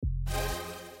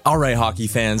All right, hockey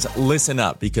fans, listen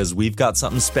up because we've got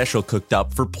something special cooked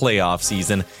up for playoff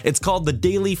season. It's called the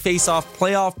Daily Face-Off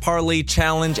Playoff Parlay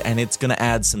Challenge, and it's going to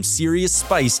add some serious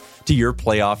spice to your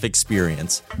playoff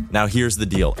experience. Now, here's the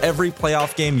deal. Every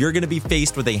playoff game, you're going to be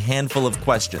faced with a handful of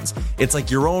questions. It's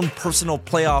like your own personal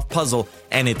playoff puzzle,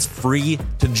 and it's free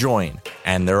to join.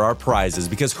 And there are prizes,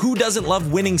 because who doesn't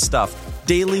love winning stuff?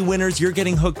 Daily winners, you're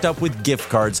getting hooked up with gift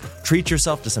cards. Treat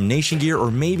yourself to some Nation gear or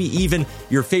maybe even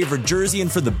your favorite jersey.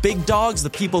 And for the big dogs, the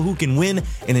people who can win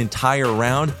an entire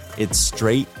round, it's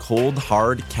straight, cold,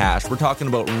 hard cash. We're talking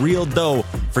about real dough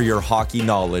for your hockey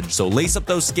knowledge. So lace up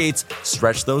those skates,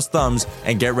 stretch those thumbs,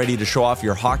 and get ready to show off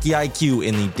your hockey IQ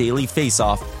in the Daily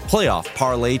Face-Off Playoff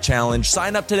Parlay Challenge.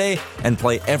 Sign up today and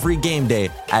play every game day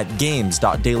at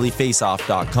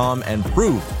games.dailyfaceoff.com and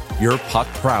prove your puck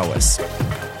prowess.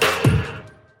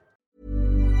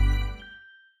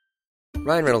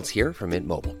 Ryan Reynolds here from Mint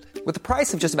Mobile. With the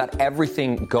price of just about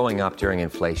everything going up during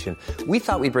inflation, we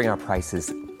thought we'd bring our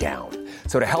prices down.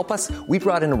 So to help us, we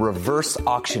brought in a reverse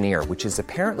auctioneer, which is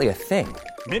apparently a thing.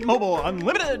 Mint Mobile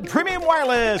Unlimited Premium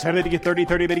Wireless. How to get 30,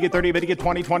 30, bit to get 30, bit to get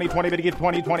 20, 20, 20, bit to get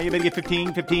 20, 20, bit to get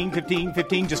 15, 15, 15,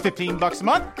 15, just $15 a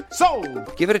month?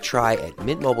 Sold! Give it a try at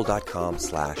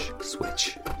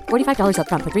mintmobile.com/switch. $45 up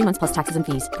front for 3 months plus taxes and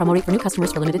fees. Promo rate for new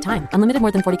customers for limited time. Unlimited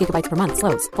more than 40 gigabytes per month.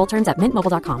 Slows full terms at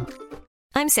mintmobile.com.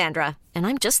 I'm Sandra, and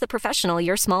I'm just the professional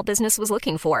your small business was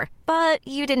looking for. But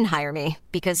you didn't hire me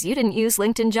because you didn't use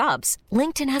LinkedIn Jobs.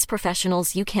 LinkedIn has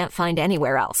professionals you can't find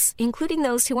anywhere else, including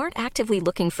those who aren't actively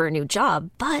looking for a new job,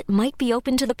 but might be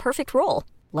open to the perfect role,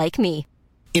 like me.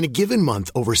 In a given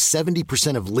month, over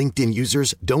 70% of LinkedIn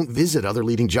users don't visit other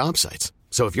leading job sites.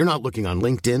 So if you're not looking on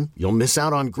LinkedIn, you'll miss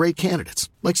out on great candidates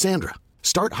like Sandra.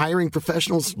 Start hiring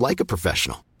professionals like a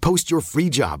professional. Post your free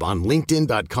job on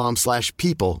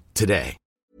linkedin.com/people today.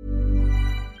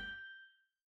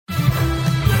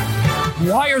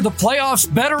 Why are the playoffs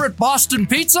better at Boston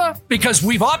Pizza? Because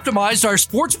we've optimized our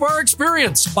sports bar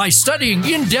experience by studying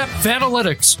in-depth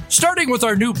analytics. Starting with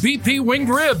our new BP winged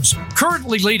ribs,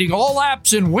 currently leading all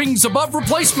apps in wings above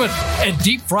replacement, and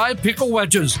deep-fried pickle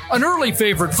wedges, an early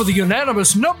favorite for the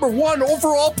unanimous #1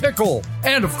 overall pickle.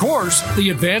 And of course,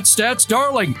 the advanced stats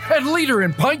darling and leader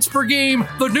in pints per game,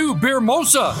 the new Beer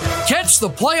Mosa. Catch the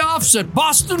playoffs at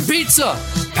Boston Pizza,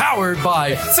 powered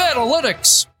by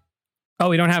Fanalytics. Oh,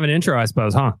 we don't have an intro, I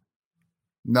suppose, huh?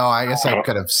 No, I guess I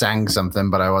could have sang something,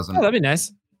 but I wasn't. Oh, that'd be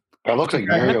nice. That looks like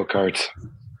Mario Kart.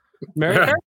 Mario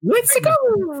Kart? Let's go!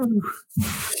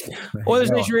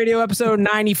 Oilers Nation Radio episode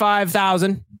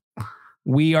 95,000.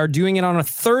 We are doing it on a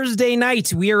Thursday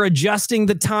night. We are adjusting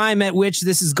the time at which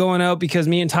this is going out because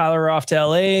me and Tyler are off to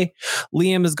LA.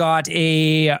 Liam has got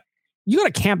you got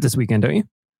a camp this weekend, don't you?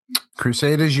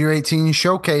 Crusaders U18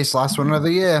 showcase, last one of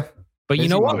the year. But you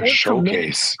know what?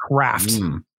 Showcase. Craft.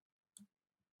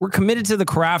 We're committed to the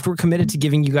craft. We're committed to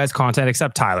giving you guys content,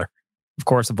 except Tyler. Of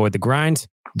course, avoid the grind.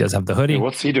 He does have the hoodie. Hey,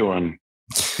 what's he doing?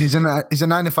 He's a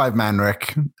 9-to-5 man,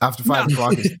 Rick. After 5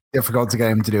 o'clock, it's difficult to get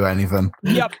him to do anything.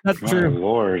 Yep, that's true. My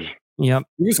Lord. Yep.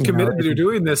 He's committed to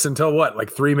doing this until what,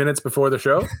 like 3 minutes before the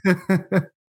show?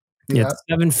 Yeah, it's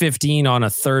 7:15 on a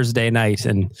Thursday night,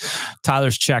 and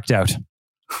Tyler's checked out.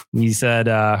 He said,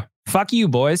 fuck you,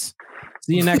 boys.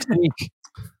 See you next week.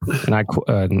 And I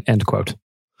end quote.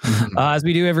 As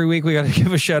we do every week, we got to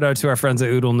give a shout out to our friends at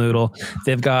Oodle Noodle.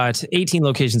 They've got 18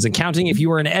 locations and counting. If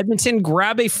you are in Edmonton,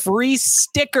 grab a free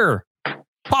sticker.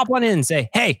 Pop one in and say,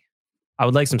 hey, I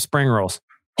would like some spring rolls.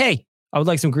 Hey, I would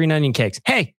like some green onion cakes.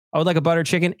 Hey, I would like a butter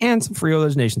chicken and some free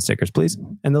Oilers Nation stickers, please.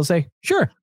 And they'll say,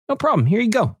 sure, no problem. Here you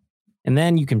go. And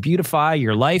then you can beautify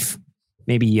your life.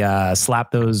 Maybe slap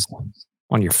those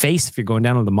on your face if you're going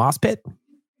down to the moss pit.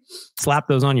 Slap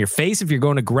those on your face if you're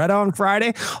going to Greta on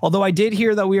Friday. Although I did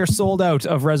hear that we are sold out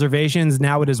of reservations.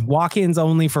 Now it is walk-ins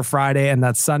only for Friday, and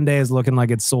that Sunday is looking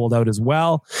like it's sold out as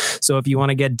well. So if you want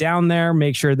to get down there,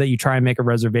 make sure that you try and make a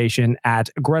reservation at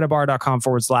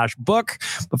gretabar.com/book.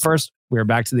 But first, we're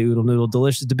back to the Oodle Noodle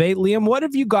Delicious Debate. Liam, what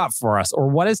have you got for us? Or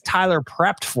what has Tyler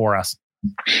prepped for us?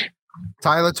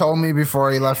 Tyler told me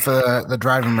before he left for the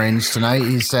driving range tonight,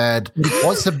 he said,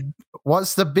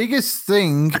 What's the biggest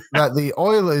thing that the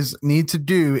Oilers need to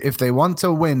do if they want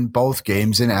to win both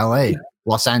games in LA,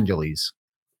 Los Angeles?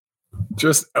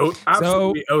 Just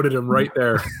absolutely outed him right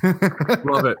there.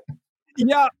 Love it.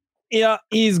 Yeah.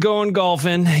 He's going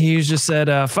golfing. He just said,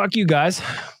 fuck you guys.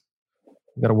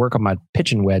 Got to work on my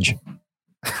pitching wedge.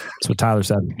 That's what Tyler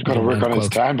said. Got to work on his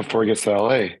tan before he gets to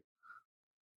LA.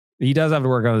 He does have to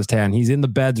work on his tan. He's in the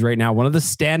beds right now. One of the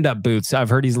stand-up booths. I've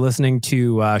heard he's listening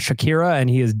to Shakira and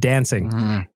he is dancing.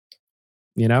 Mm-hmm.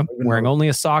 You know, wearing only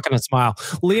a sock and a smile.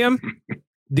 Liam,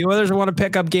 The Oilers want to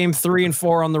pick up game 3 and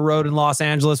 4 on the road in Los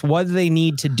Angeles. What do they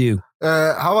need to do?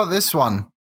 How about this one?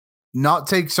 Not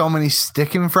take so many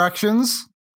stick infractions.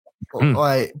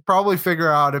 Like, probably out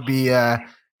how to be a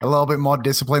little bit more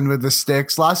disciplined with the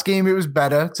sticks. Last game, it was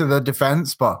better to the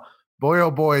defense, but boy,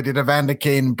 oh boy, did Evander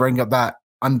Kane bring up that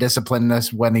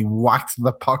undisciplinedness when he whacked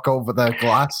the puck over the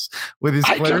glass with his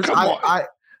clearance.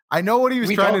 I know what he was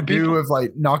trying to do with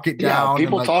like knock it down.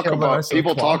 People and, talk about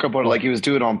it like he was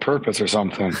doing it on purpose or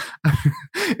something.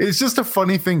 It's just a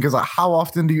funny thing because like, how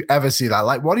often do you ever see that?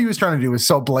 Like what he was trying to do was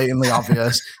so blatantly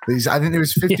obvious. I think there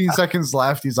was 15 seconds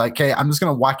left. He's like, "Okay, I'm just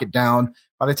gonna whack it down."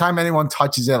 By the time anyone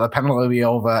touches it, the penalty will be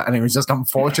over. And it was just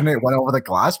unfortunate. It went over the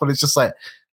glass, but it's just like,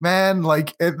 man,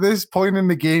 like at this point in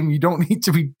the game, you don't need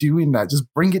to be doing that.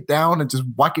 Just bring it down and just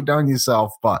whack it down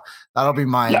yourself. But that'll be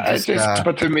mine. Yeah,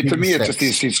 but to me, it's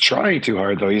just he's trying too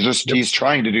hard though. He's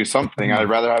trying to do something. I'd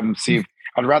rather have him see.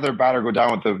 I'd rather batter go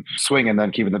down with the swing and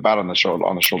then keeping the bat on the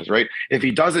shoulders, right? If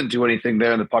he doesn't do anything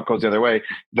there and the puck goes the other way,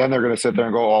 then they're going to sit there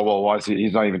and go, "Oh well, why is he?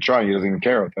 He's not even trying. He doesn't even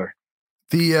care out there."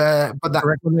 What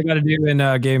they got to do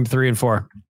in game 3 and 4.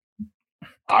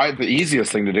 The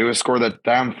easiest thing to do is score that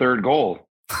damn third goal.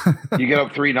 You get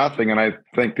up 3-0, and I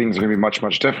think things are going to be much,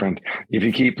 much different. If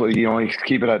you keep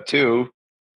it at 2,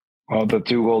 well, the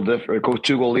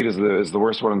 2-goal lead is the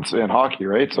worst one in hockey,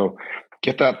 right? So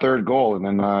get that third goal, and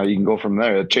then you can go from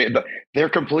there. They're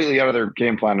completely out of their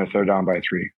game plan if they're down by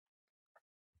 3.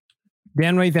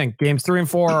 Dan, what do you think? Games 3 and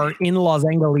 4 are in Los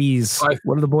Angeles.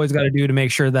 What do the boys got to do to make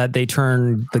sure that they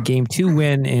turn the game 2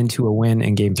 win into a win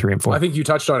in game 3 and 4? I think you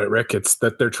touched on it, Rick. It's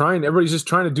that everybody's just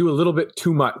trying to do a little bit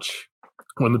too much.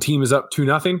 When the team is up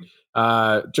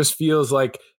 2-0, just feels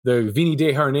like the Vinny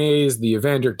Desharnais, the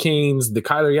Evander Kanes, the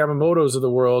Kyler Yamamotos of the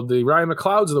world, the Ryan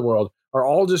McLeods of the world are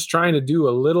all just trying to do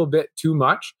a little bit too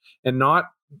much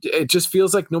it just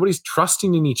feels like nobody's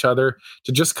trusting in each other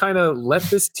to just kind of let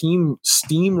this team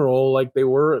steamroll like they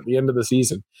were at the end of the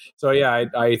season. So yeah,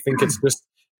 I think it's just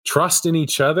trust in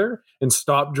each other and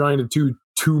stop trying to do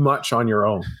too much on your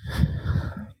own.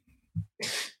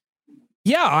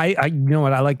 Yeah, I you know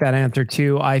what, I like that answer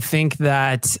too. I think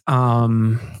that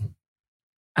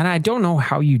and I don't know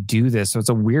how you do this, so it's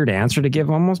a weird answer to give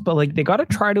almost, but like they got to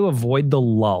try to avoid the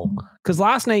lull. Because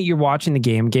last night you're watching the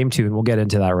game 2, and we'll get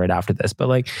into that right after this. But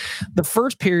like the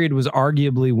first period was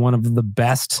arguably one of the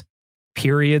best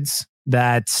periods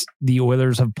that the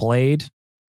Oilers have played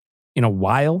in a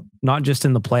while, not just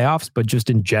in the playoffs, but just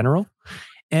in general.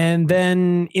 And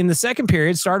then in the second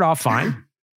period, started off fine.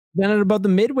 Then at about the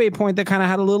midway point, that kind of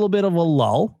had a little bit of a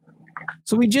lull.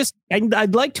 So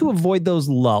I'd like to avoid those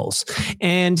lulls.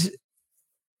 And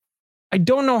I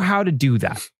don't know how to do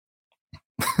that.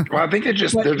 Well, I think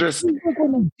that's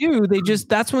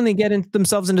when they get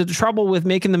themselves into trouble with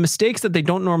making the mistakes that they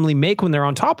don't normally make when they're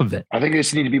on top of it. I think they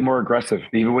just need to be more aggressive,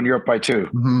 even when you're up by 2.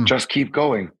 Mm-hmm. Just keep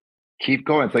going. Keep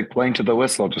going. It's like playing to the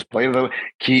whistle. Just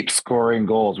keep scoring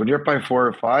goals. When you're up by 4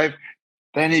 or 5,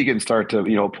 then you can start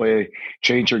to,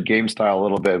 change your game style a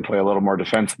little bit and play a little more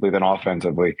defensively than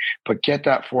offensively. But get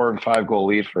that 4 and 5 goal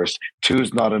lead first.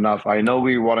 2's not enough. I know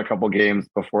we won a couple games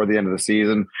before the end of the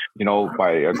season,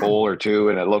 by a goal or 2,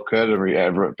 and it looked good,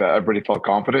 and everybody felt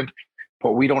confident.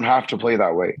 But we don't have to play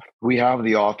that way. We have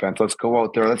the offense. Let's go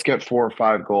out there. Let's get 4 or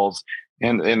 5 goals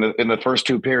in the first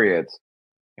 2 periods.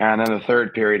 And then the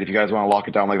third period, if you guys want to lock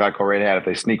it down like that, go right ahead. If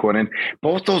they sneak one in.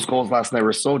 Both those goals last night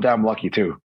were so damn lucky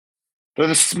too. They're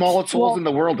the smallest holes in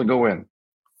the world to go in.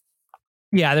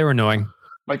 Yeah, they were annoying.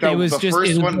 Like that was the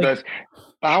first one.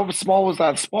 How small was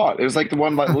that spot? It was like the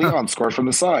one that Leon scored from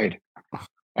the side.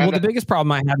 And the biggest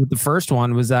problem I had with the first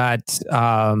one was that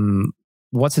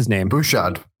what's his name?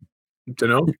 Bouchard.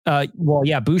 Deneau?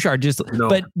 Bouchard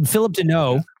but Philip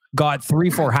Deneau got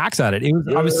 3-4 hacks at it.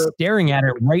 I was staring at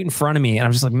it right in front of me, and I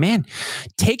was just like, man,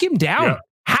 take him down,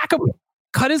 hack him,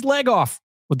 cut his leg off.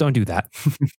 Well, don't do that.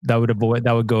 That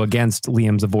would go against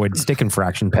Liam's avoid stick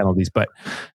infraction penalties, but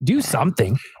do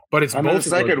something. But it's both. The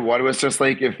second one was just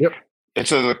like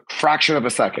it's a fraction of a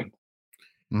second.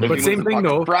 Mm-hmm. But same thing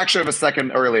though. Fraction of a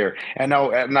second earlier. And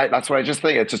now at night, that's what I just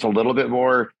think. It's just a little bit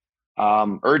more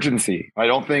urgency. I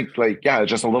don't think it's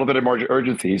just a little bit of more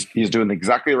urgency. He's doing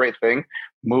exactly the right thing,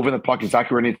 moving the puck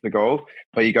exactly where it needs to go.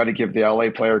 But you got to give the LA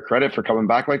player credit for coming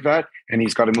back like that. And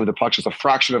he's got to move the puck just a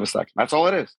fraction of a second. That's all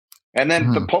it is. And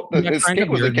then his skate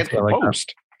was against the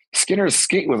post. Skinner's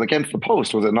skate was against the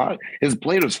post, was it not? His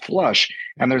blade was flush,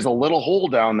 and there's a little hole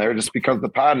down there just because of the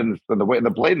pad and the weight and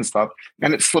the blade and stuff,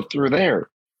 and it slipped through there.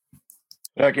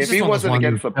 Like if he wasn't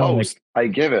against the post, I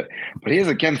give it, but he is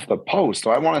against the post.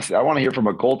 So I want to hear from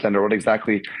a goaltender what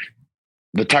exactly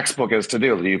the textbook is to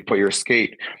do. Do you put your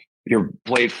skate your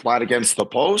blade flat against the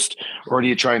post, or do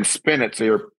you try and spin it so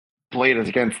your blade is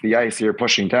against the ice, so you're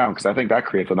pushing down? Because I think that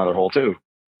creates another hole too.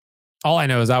 All I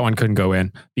know is that one couldn't go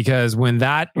in, because when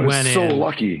that went in, so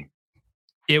lucky.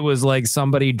 It was like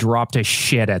somebody dropped a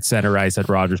shit at center ice at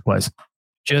Rogers Place.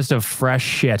 Just a fresh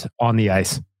shit on the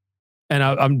ice.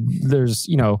 And there's,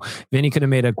 Vinny could have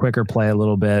made a quicker play a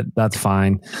little bit. That's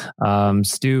fine.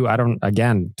 Stu,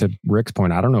 again, to Rick's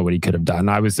point, I don't know what he could have done.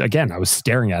 I was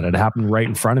staring at it. It happened right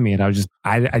in front of me. And I was just,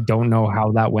 I don't know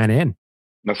how that went in.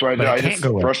 That's why it just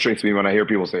frustrates me when I hear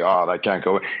people say, "Oh, that can't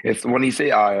go in." It's when you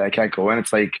say, "Oh, that can't go in,"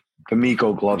 it's like the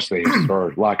Mikko glove save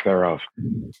or lack thereof.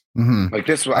 Mm-hmm. Like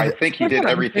this, I think he did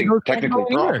everything technically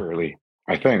properly.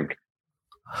 I think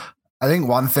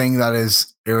one thing that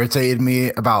has irritated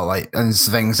me about and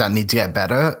things that need to get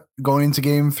better going into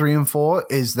game 3 and 4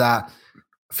 is that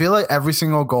I feel like every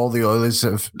single goal the Oilers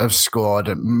have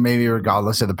scored, maybe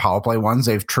regardless of the power play ones,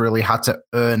 they've truly had to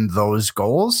earn those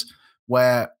goals,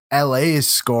 where LA is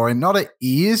scoring not at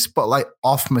ease, but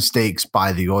off mistakes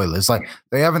by the Oilers.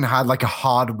 They haven't had a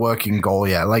hard working goal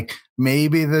yet.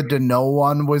 Maybe the Danault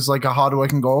one was a hard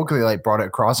working goal because they brought it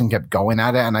across and kept going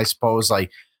at it. And I suppose the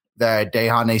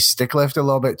Desharnais stick lift a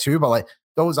little bit too, but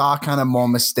those are kind of more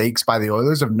mistakes by the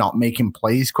Oilers of not making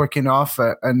plays quick enough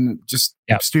and just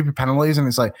stupid penalties. And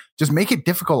it's just make it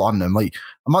difficult on them. I'm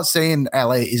not saying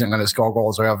LA isn't going to score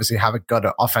goals. We obviously have a good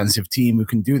offensive team who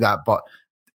can do that, but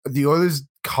the Oilers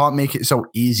can't make it so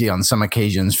easy on some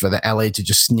occasions for the LA to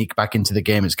just sneak back into the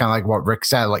game. It's kind of like what Rick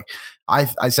said.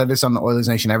 I said this on the Oilers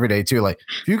Nation every day too. If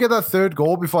you get that third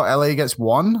goal before LA gets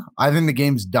one, I think the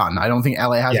game's done. I don't think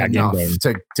LA has enough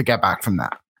to get back from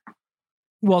that.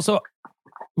 Well, so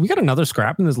we got another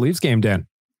scrap in this Leafs game, Dan.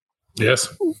 Yes.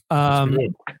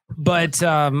 But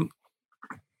to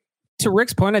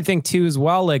Rick's point, I think too as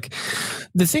well,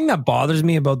 the thing that bothers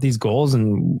me about these goals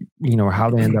and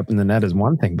how they end up in the net is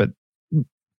one thing, but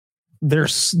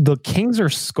the Kings are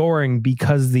scoring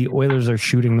because the Oilers are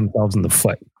shooting themselves in the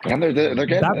foot, and they're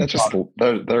getting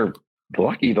they're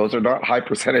lucky. Those are not high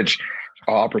percentage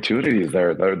opportunities.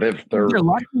 They're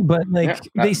lucky, but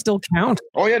they still count.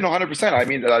 Oh yeah, no, 100%. I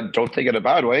mean, I don't take it a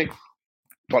bad way,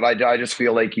 but I just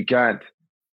feel like you can't.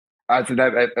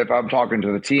 If I'm talking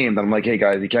to the team, then I'm like, hey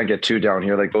guys, you can't get 2 down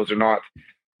here. Those are not.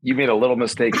 You made a little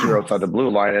mistake here outside the blue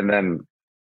line, and then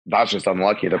that's just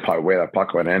unlucky the way that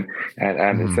puck went in.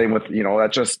 And the same with that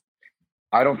just.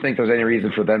 I don't think there's any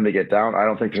reason for them to get down. I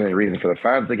don't think there's any reason for the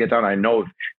fans to get down. I know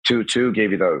 2-2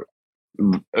 gave you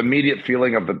the immediate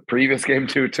feeling of the previous game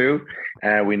 2-2,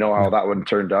 and we know how that one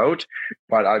turned out.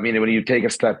 But I mean, when you take a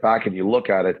step back and you look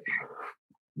at it,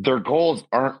 their goals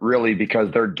aren't really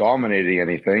because they're dominating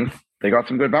anything. They got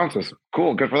some good bounces.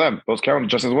 Cool, good for them. Those count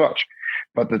just as much.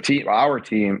 But our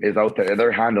team is out there.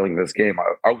 They're handling this game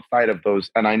outside of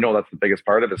those. And I know that's the biggest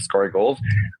part of it, scoring goals.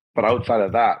 But outside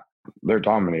of that, they're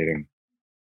dominating.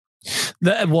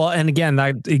 And again,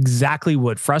 that's exactly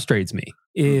what frustrates me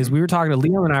is we were talking to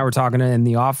Liam and I were talking in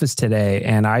the office today.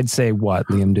 And I'd say what,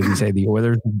 Liam, did we say the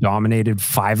Oilers dominated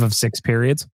 5 of 6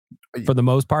 periods? For the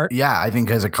most part? Yeah, I think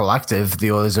as a collective,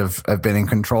 the Oilers have been in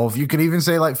control. You could even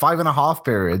say 5.5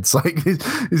 periods.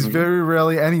 It's very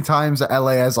rarely any times that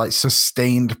LA has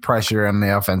sustained pressure in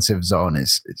the offensive zone.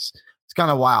 It's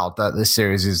kind of wild that this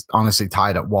series is honestly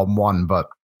tied at 1-1, but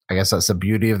I guess that's the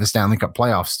beauty of the Stanley Cup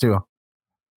playoffs too.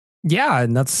 Yeah,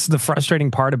 and that's the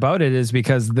frustrating part about it is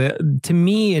because to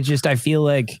me, it just, I feel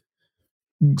like,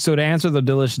 so to answer the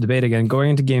delicious debate again,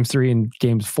 going into games 3 and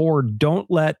games 4, don't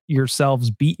let yourselves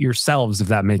beat yourselves, if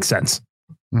that makes sense.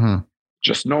 Mm-hmm.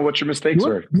 Just know what your mistakes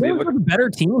are. You're the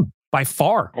better team by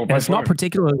far. And it's not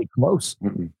particularly close.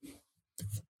 Mm-hmm.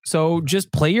 So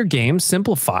just play your game,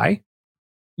 simplify.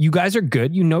 You guys are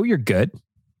good. You're good.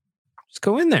 Just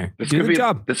go in there. Do the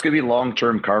job. This could be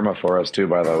long-term karma for us too,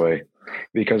 by the way,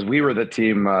 because we were the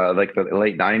team the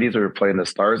late 90s. We were playing the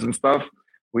Stars and stuff.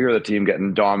 We were the team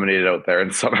getting dominated out there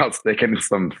and somehow sticking in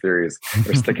some series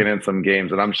or sticking in some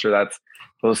games. And I'm sure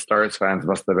those Stars fans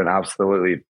must have been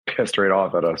absolutely pissed right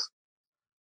off at us.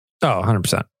 Oh,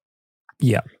 100%.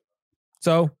 Yeah.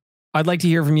 So I'd like to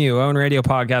hear from you, Owen Radio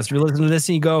Podcast. If you're listening to this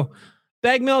and you go,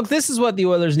 Bag Milk, this is what the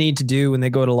Oilers need to do when they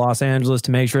go to Los Angeles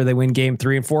to make sure they win game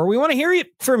 3 and 4. We want to hear it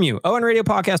from you. Owen Radio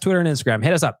Podcast, Twitter and Instagram.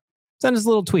 Hit us up. Send us a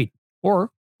little tweet. Or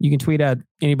you can tweet at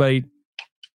anybody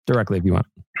directly if you want.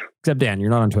 Except Dan, you're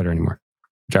not on Twitter anymore,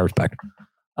 which I respect.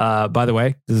 By the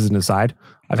way, this is an aside.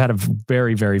 I've had a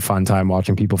very, very fun time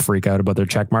watching people freak out about their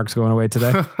check marks going away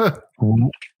today.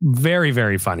 Very,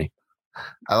 very funny.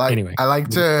 I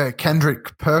liked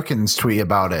Kendrick Perkins' tweet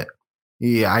about it.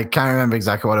 Yeah, I can't remember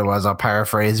exactly what it was. I'll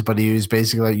paraphrase, but he was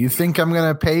basically like, you think I'm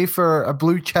going to pay for a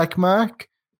blue check mark?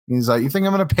 He's like, you think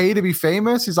I'm going to pay to be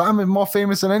famous? He's like, I'm more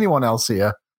famous than anyone else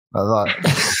here. I thought,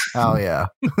 hell yeah.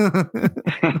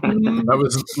 That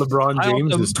was LeBron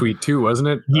James's tweet too, wasn't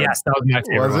it? Yes, that was my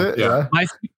favorite. Was it?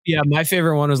 Yeah. My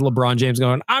favorite one was LeBron James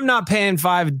going, I'm not paying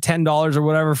 $5, $10 or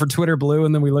whatever for Twitter Blue.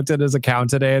 And then we looked at his account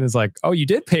today and it's like, oh, you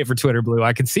did pay for Twitter Blue.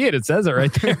 I can see it. It says it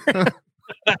right there.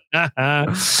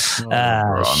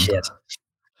 Shit.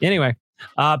 Anyway,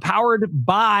 powered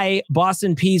by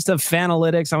Boston Pizza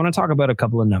Fanalytics. I want to talk about a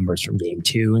couple of numbers from game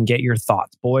 2 and get your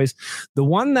thoughts, boys. The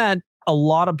one that a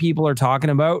lot of people are talking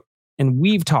about, and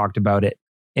we've talked about it,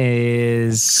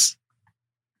 is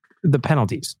the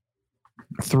penalties.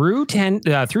 Through 2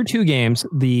 games,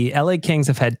 the LA Kings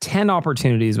have had 10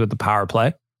 opportunities with the power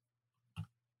play.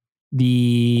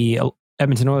 The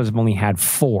Edmonton Oilers have only had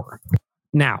 4.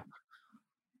 Now,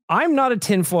 I'm not a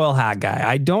tinfoil hat guy.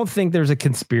 I don't think there's a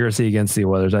conspiracy against the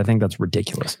Oilers. I think that's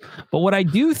ridiculous. But what I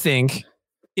do think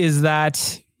is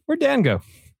that, where'd Dan go?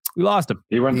 We lost him.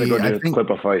 He went to go clip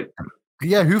a fight.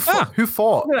 Yeah, who fought?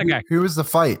 That guy. Who was the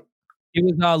fight? It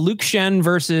was Luke Shen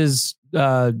versus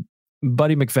Buddy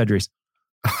McFedries.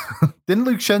 Didn't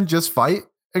Luke Shen just fight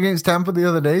against Tampa the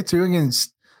other day too?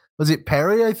 Against, was it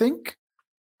Perry, I think?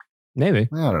 Maybe.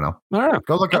 I don't know.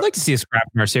 Go look. I'd like to see a scrap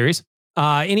in our series.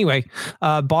 Anyway,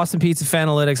 Boston Pizza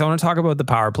Fanalytics. I want to talk about the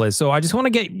power play. So I just want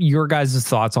to get your guys'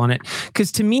 thoughts on it.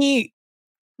 Because to me,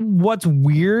 what's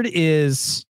weird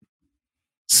is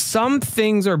some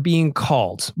things are being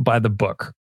called by the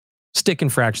book, stick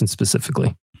infraction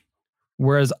specifically,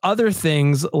 whereas other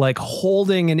things like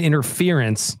holding and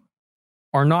interference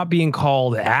are not being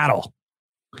called at all.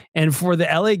 And for the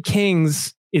LA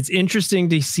Kings, it's interesting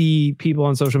to see people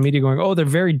on social media going, oh, they're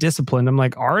very disciplined. I'm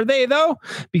like, are they though?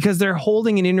 Because they're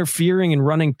holding and interfering and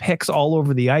running picks all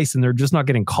over the ice and they're just not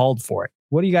getting called for it.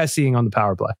 What are you guys seeing on the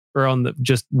power play or on the,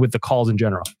 just with the calls in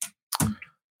general?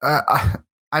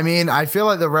 I mean, I feel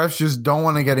like the refs just don't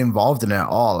want to get involved in it at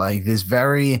all. Like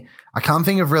I can't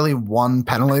think of really one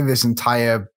penalty this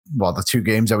entire, the 2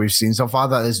 games that we've seen so far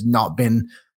that has not been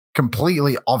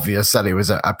completely obvious that it was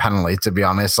a penalty, to be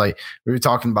honest. Like we were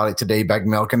talking about it today, Beg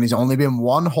Milk, and there's only been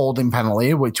one holding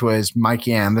penalty, which was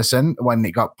Mikey Anderson when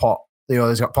it got put, the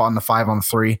others got put on the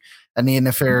 5-on-3, and the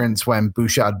interference when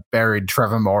Bouchard buried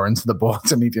Trevor Moore into the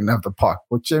boards and he didn't have the puck,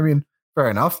 which, I mean, fair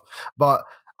enough. But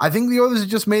I think the others have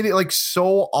just made it like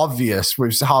so obvious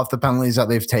with half the penalties that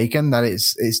they've taken that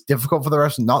it's difficult for the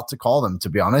refs not to call them, to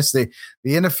be honest. The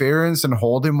interference and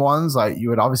holding ones, like you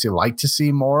would obviously like to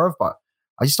see more of, but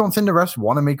I just don't think the refs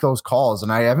want to make those calls.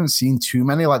 And I haven't seen too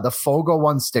many. Like the Fogo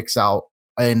one sticks out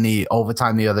in the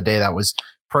overtime the other day. That was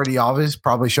pretty obvious.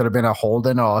 Probably should have been a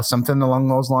holding or something along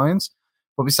those lines.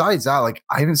 But besides that, like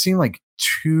I haven't seen like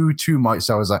too much.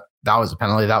 So I was like, that was a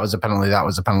penalty. That was a penalty. That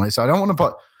was a penalty. So I don't want to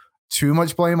put too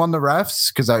much blame on the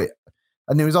refs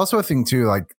and there was also a thing too,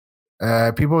 like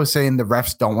people were saying the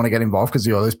refs don't want to get involved because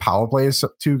the other's power play is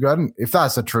too good. And if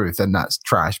that's the truth, then that's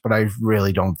trash. But I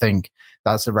really don't think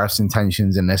that's the refs'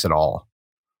 intentions in this at all.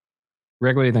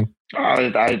 Rick, what do you think?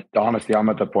 I honestly, I'm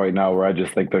at the point now where I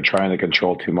just think they're trying to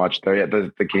control too much. The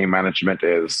game management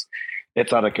it's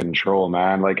out of control,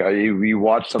 man. Like you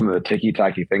watch some of the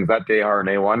ticky-tacky things. That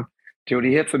Desharnais one, dude,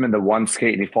 he hits him in the one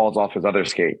skate and he falls off his other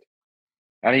skate.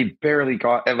 And he barely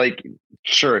got, and like,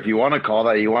 sure, if you want to call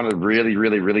that, you want to really,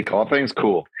 really, really call things,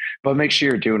 cool. But make sure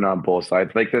you're doing it on both sides.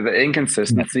 Like the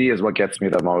inconsistency is what gets me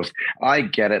the most. I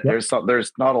get it. There's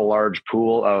not a large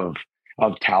pool of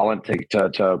talent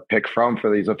to pick from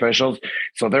for these officials.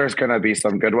 So there's going to be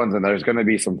some good ones and there's going to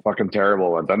be some fucking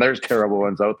terrible ones. And there's terrible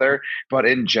ones out there. But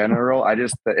in general,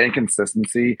 the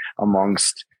inconsistency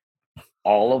amongst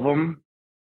all of them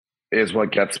is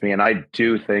what gets me. And I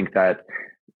do think that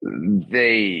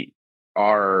they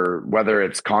are, whether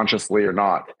it's consciously or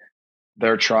not,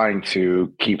 they're trying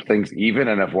to keep things even.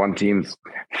 And if one team's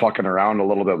fucking around a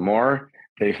little bit more,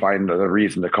 they find a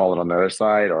reason to call it on the other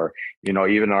side, or,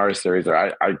 even our series.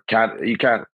 I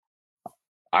don't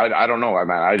know,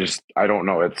 man. I don't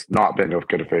know. It's not been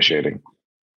good officiating.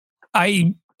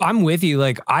 I'm with you.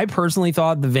 Like, I personally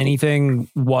thought the Vinny thing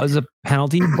was a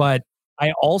penalty, but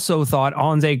I also thought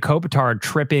Anze Kopitar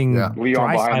tripping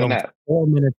Leon behind the net 4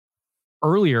 minutes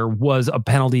earlier was a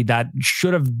penalty that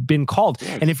should have been called.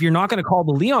 Yes. And if you're not going to call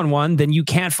the Leon one, then you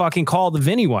can't fucking call the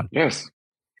Vinny one. Yes,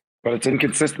 but it's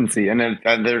inconsistency, and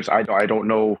there's I don't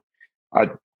know.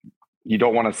 You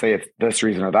don't want to say it's this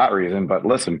reason or that reason, but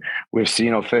listen, we've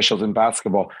seen officials in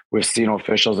basketball, we've seen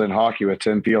officials in hockey with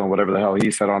Tim Peel and whatever the hell he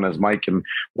said on his mic and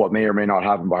what may or may not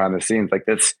happen behind the scenes. Like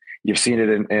this, you've seen it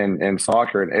in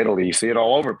soccer in Italy. You see it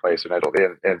all over the place in Italy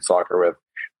in soccer with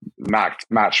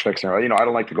match fixing. I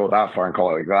don't like to go that far and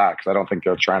call it like that because I don't think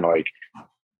they're trying to like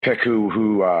pick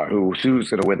who's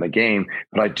going to win the game,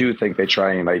 but I do think they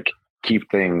try and like keep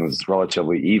things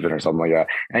relatively even or something like that.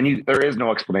 And there is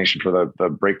no explanation for the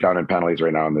breakdown in penalties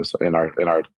right now in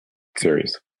our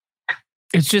series.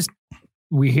 It's just,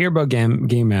 we hear about game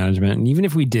management, and even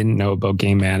if we didn't know about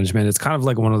game management, it's kind of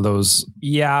like one of those,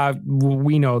 yeah,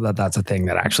 we know that that's a thing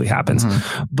that actually happens,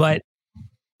 but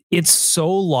it's so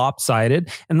lopsided.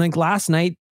 And like last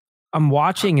night, I'm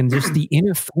watching, and just the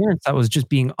interference that was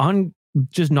just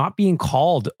not being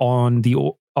called on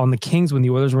the Kings when the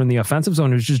Oilers were in the offensive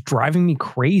zone, it was just driving me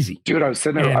crazy. Dude, I was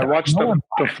sitting there, I watched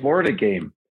the Florida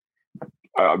game.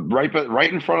 Right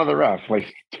in front of the ref,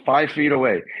 like 5 feet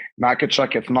away. Matt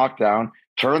Tkachuk gets knocked down,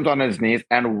 turns on his knees,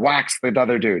 and whacks the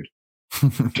other dude.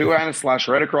 Two-handed slash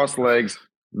right across the legs,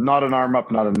 not an arm up,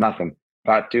 not a nothing.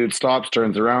 That dude stops,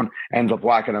 turns around, ends up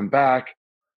whacking him back.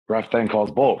 Ref then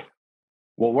calls both.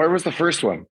 Well, where was the first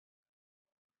one?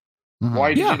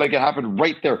 Why did you like it happen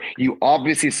right there? You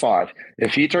obviously saw it.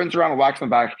 If he turns around and whacks him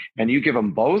back and you give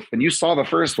him both, and you saw the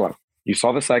first one, you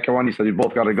saw the second one, you said you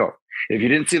both got to go. If you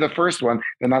didn't see the first one,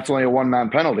 then that's only a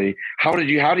one-man penalty. How do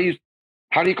you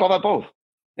call that both?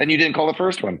 And you didn't call the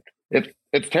first one.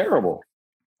 It's terrible.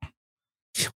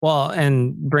 Well,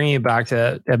 and bringing it back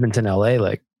to Edmonton, LA,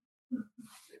 like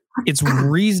it's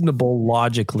reasonable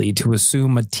logically to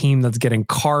assume a team that's getting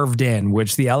carved in,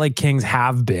 which the LA Kings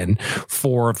have been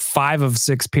for 5 of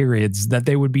 6 periods, that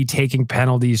they would be taking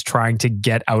penalties trying to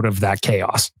get out of that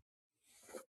chaos.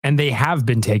 And they have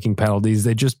been taking penalties.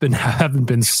 They just haven't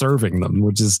been serving them,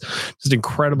 which is just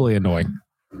incredibly annoying.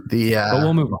 But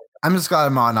we'll move on. I'm just glad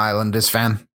I'm not an Islanders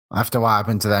fan after what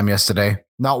happened to them yesterday.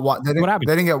 What happened?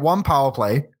 They didn't get one power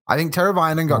play. I think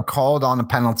Teravainen got called on a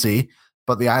penalty,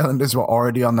 but the Islanders were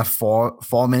already on the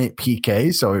 4-minute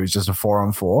PK, so it was just a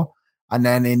 4-on-4. And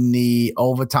then in the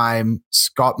overtime,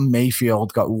 Scott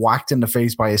Mayfield got whacked in the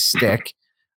face by a stick,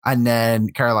 and then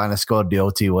Carolina scored the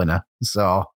OT winner.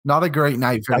 So not a great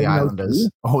night for the Islanders.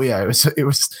 Oh yeah, it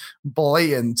was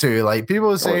blatant too. Like people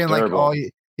were saying, like, oh,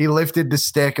 he lifted the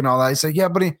stick and all that. I said, yeah,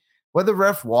 but where the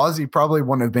ref was, he probably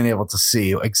wouldn't have been able to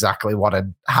see exactly what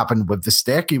had happened with the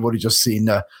stick. He would have just seen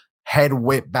the head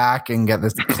whip back and get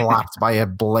this clapped by a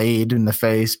blade in the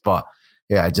face. But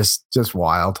yeah, just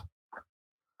wild.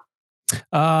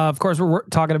 Of course, we're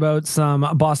talking about some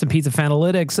Boston Pizza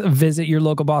Fanalytics. Visit your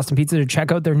local Boston Pizza to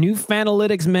check out their new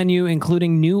Fanalytics menu,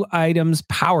 including new items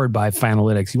powered by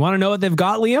Fanalytics. You want to know what they've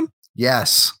got, Liam?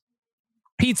 Yes.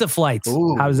 Pizza flights.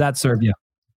 Ooh. How does that serve you?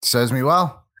 Serves me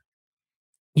well.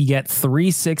 You get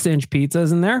 3 6-inch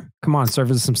pizzas in there. Come on,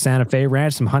 serve us some Santa Fe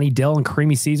ranch, some honey dill and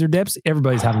creamy Caesar dips.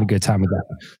 Everybody's having a good time with that.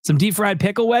 Some deep fried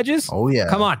pickle wedges. Oh, yeah.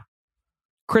 Come on.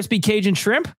 Crispy Cajun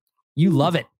shrimp. You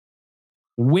love it.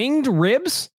 Winged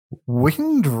ribs.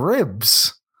 Winged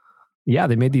ribs. Yeah,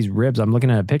 they made these ribs. I'm looking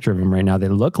at a picture of them right now. They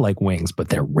look like wings, but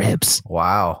they're ribs.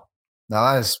 Wow.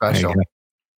 Now that is special.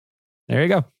 There you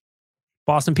go.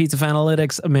 Boston Pizza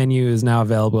Fanalytics menu is now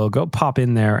available. Go pop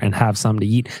in there and have something to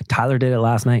eat. Tyler did it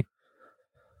last night.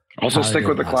 Also, stick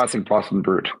with the classic Boston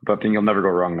Brute. I think you'll never go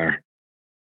wrong there.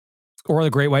 Or the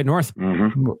Great White North.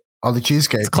 Mm-hmm. Or the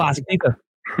cheesecake. It's classic pizza.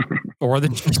 Or the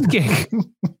cheesecake.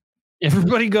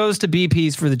 Everybody goes to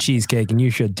BP's for the cheesecake, and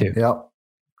you should too. Yep.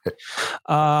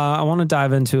 I want to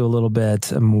dive into a little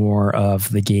bit more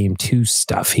of the Game 2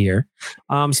 stuff here.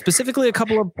 Specifically, a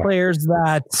couple of players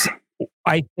that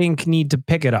I think need to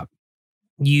pick it up.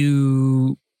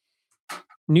 Nugent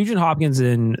Hopkins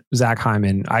and Zach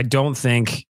Hyman, I don't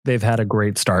think they've had a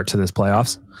great start to this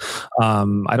playoffs.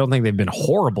 I don't think they've been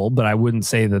horrible, but I wouldn't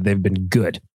say that they've been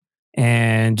good.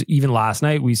 And even last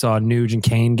night, we saw Nuge and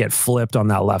Kane get flipped on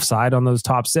that left side on those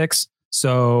top 6.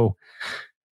 So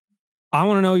I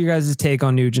want to know your guys' take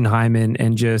on Nuge and Hyman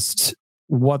and just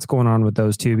what's going on with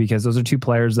those two, because those are two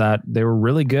players that they were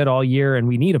really good all year and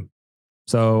we need them.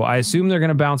 So I assume they're going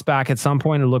to bounce back at some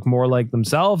point and look more like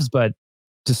themselves. But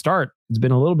to start, it's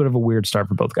been a little bit of a weird start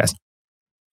for both guys.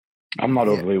 I'm not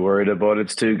overly worried about it.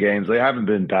 It's 2 games. They haven't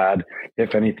been bad.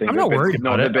 If anything, I'm not worried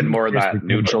about it. They've been more in that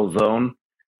neutral zone,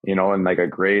 in like a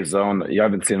gray zone. You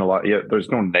haven't seen a lot. There's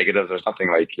no negatives. There's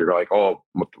nothing like you're like, oh,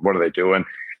 what are they doing?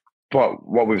 But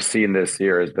what we've seen this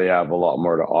year is they have a lot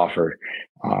more to offer.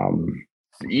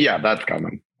 Yeah, that's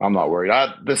coming. I'm not worried.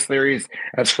 This series,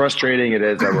 as frustrating it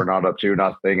is that we're not up to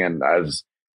nothing, and as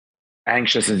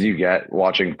anxious as you get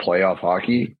watching playoff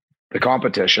hockey, the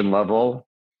competition level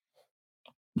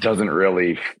doesn't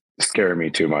really scare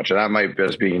me too much. And that might be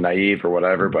just being naive or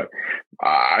whatever, but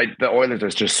the Oilers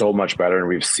is just so much better, and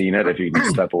we've seen it if you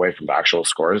can step away from the actual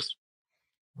scores.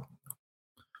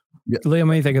 Liam,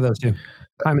 what do you think of those two?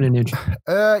 Hyman and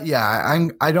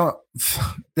Nuge. I don't.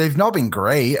 They've not been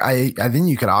great. I think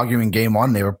you could argue in game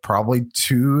one they were probably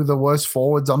two of the worst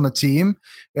forwards on the team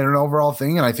in an overall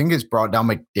thing, and I think it's brought down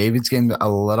McDavid's game a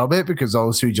little bit because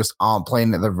those who just aren't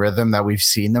playing at the rhythm that we've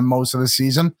seen them most of the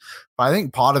season. But I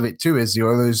think part of it too is the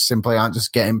Oilers simply aren't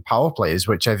just getting power plays,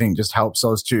 which I think just helps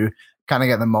those two kind of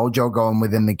get the mojo going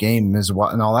within the game as well,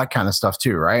 and all that kind of stuff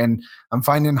too, right? And I'm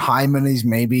finding Hyman is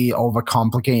maybe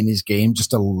overcomplicating his game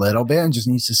just a little bit and just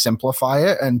needs to simplify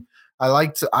it. And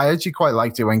I actually quite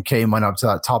liked it when Kane went up to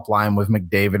that top line with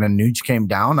McDavid and Nuge came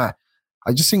down. I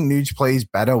just think Nuge plays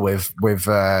better with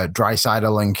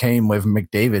Draisaitl and Kane with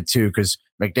McDavid too, because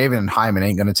McDavid and Hyman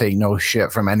ain't going to take no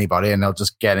shit from anybody and they'll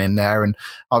just get in there. And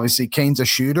obviously Kane's a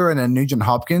shooter, and then Nugent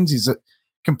Hopkins,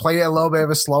 can play at a little bit of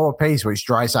a slower pace, which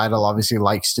Draisaitl obviously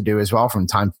likes to do as well from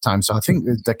time to time. So I think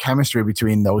the chemistry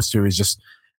between those two is just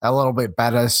a little bit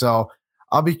better. So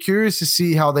I'll be curious to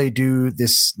see how they do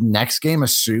this next game,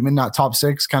 assuming that top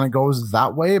six kind of goes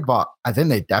that way. But I think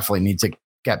they definitely need to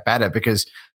get better because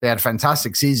they had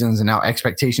fantastic seasons and now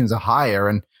expectations are higher.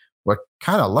 And we're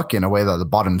kind of lucky in a way that the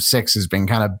bottom six has been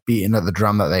kind of beaten at the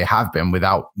drum that they have been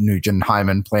without Nugent and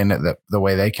Hyman playing it the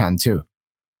way they can too.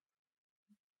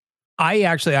 I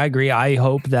agree. I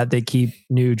hope that they keep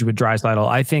Nuge with Draisaitl.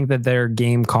 I think that their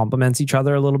game complements each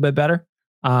other a little bit better.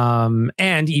 And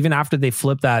even after they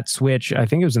flipped that switch, I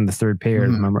think it was in the third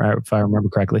period, if I remember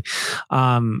correctly.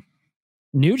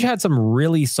 Nuge had some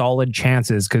really solid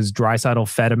chances because Draisaitl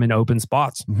fed him in open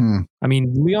spots. I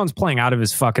mean, Leon's playing out of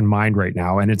his fucking mind right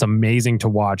now, and it's amazing to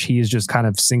watch. He is just kind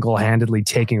of single-handedly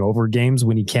taking over games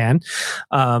when he can.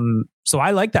 So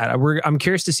I like that. I'm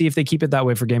curious to see if they keep it that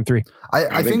way for game 3.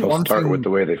 I think they'll start with the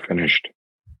way they finished.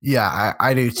 Yeah,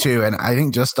 I do too. And I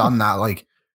think just on that, like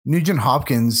Nugent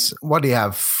Hopkins, what do you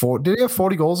have? Did he have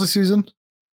 40 goals this season?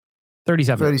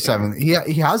 37. He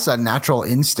has that natural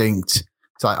instinct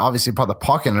to obviously put the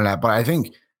puck in the net, but I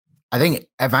think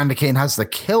Evander Kane has the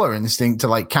killer instinct to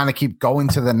like kind of keep going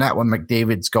to the net when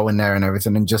McDavid's going there and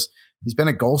everything, and just he's been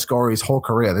a goal scorer his whole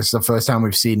career. This is the first time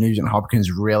we've seen Nugent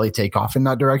Hopkins really take off in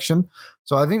that direction.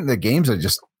 So I think the games are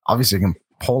just obviously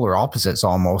polar opposites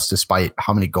almost, despite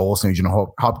how many goals Nugent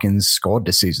Hopkins scored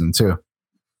this season too.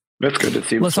 That's good to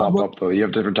see him swap up though. You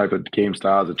have different type of game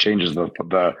styles. It changes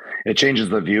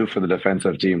the view for the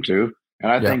defensive team too.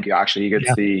 And I think actually you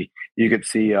could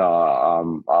see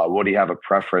Woody have a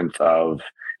preference of,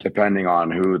 depending on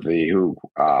who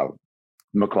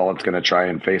McLellan's going to try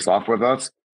and face off with us,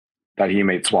 that he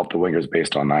may swap the wingers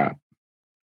based on that.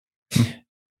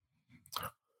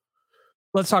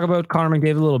 Let's talk about Connor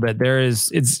McDavid a little bit.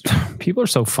 People are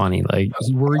so funny. Like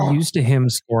we're used to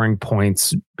him scoring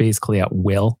points basically at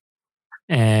will.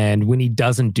 And when he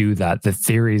doesn't do that, the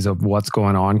theories of what's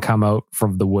going on come out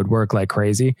from the woodwork like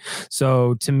crazy.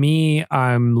 So to me,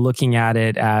 I'm looking at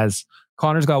it as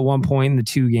Connor's got 1 point in the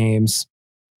 2 games.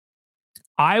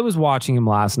 I was watching him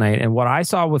last night, and what I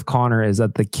saw with Connor is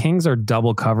that the Kings are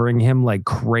double covering him like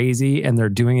crazy, and they're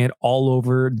doing it all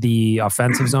over the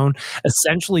offensive zone,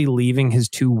 essentially leaving his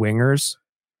 2 wingers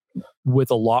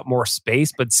with a lot more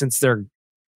space. But since they're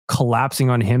collapsing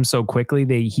on him so quickly,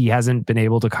 he hasn't been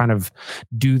able to kind of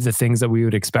do the things that we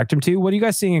would expect him to. What are you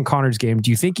guys seeing in Connor's game? Do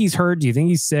you think he's hurt? Do you think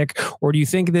he's sick? Or do you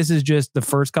think this is just the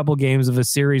first couple games of a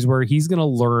series where he's going to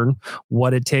learn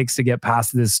what it takes to get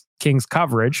past this Kings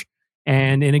coverage?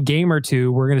 And in a game or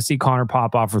two, we're going to see Connor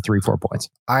pop off for 3-4 points.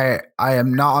 I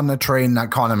am not on the train that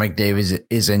Connor McDavid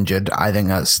is injured. I think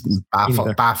that's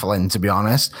baffling, to be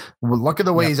honest. Look at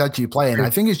the way he's actually playing. I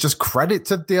think it's just credit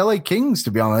to the LA Kings,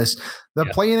 to be honest. They're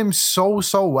playing him so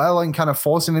well and kind of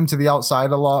forcing him to the outside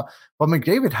a lot. But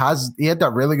McDavid had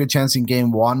that really good chance in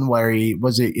game 1 where he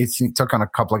took on a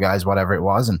couple of guys, whatever it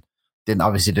was, and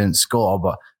didn't score.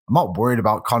 But I'm not worried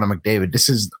about Connor McDavid.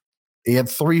 He had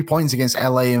 3 points against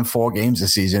LA in 4 games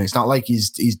this season. It's not like he's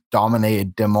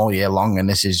dominated them all year long, and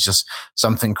this is just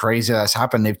something crazy that's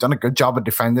happened. They've done a good job of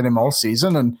defending him all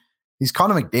season, and he's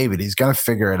Connor McDavid. He's going to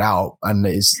figure it out, and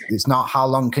it's not how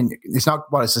long it's not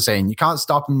what it's saying. You can't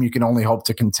stop him. You can only hope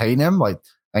to contain him. Like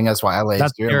I think that's what LA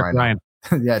is doing right now.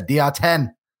 Yeah, DR10.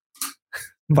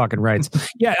 Fucking right.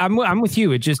 Yeah, I'm with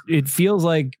you. It feels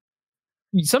like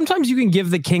sometimes you can give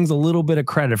the Kings a little bit of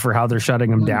credit for how they're shutting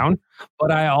him down,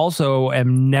 but I also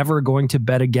am never going to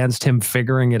bet against him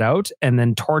figuring it out and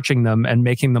then torching them and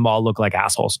making them all look like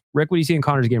assholes. Rick, what do you see in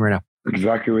Connor's game right now?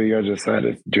 Exactly what you guys just said.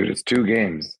 It's 2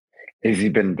 games. Has he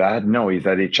been bad? No, he's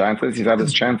had his chances. He's had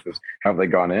his chances. Have they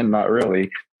gone in? Not really.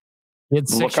 He had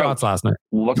 6 shots last night.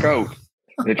 Look out.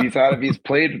 If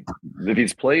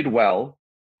he's played well,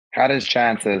 had his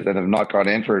chances and have not gone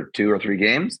in for 2 or 3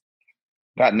 games,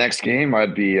 that next game,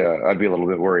 I'd be a little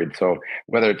bit worried. So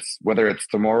whether it's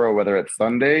tomorrow, whether it's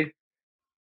Sunday,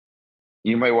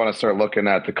 you might want to start looking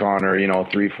at the Connor,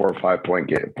 3, 4, 5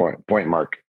 point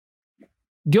mark.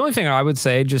 The only thing I would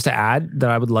say, just to add,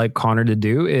 that I would like Connor to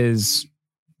do is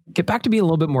get back to being a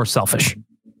little bit more selfish.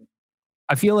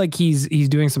 I feel like he's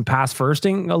doing some pass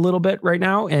firsting a little bit right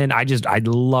now, and I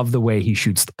love the way he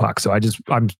shoots the puck. So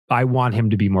I want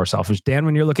him to be more selfish. Dan,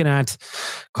 when you're looking at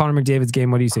Connor McDavid's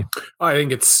game, what do you see? I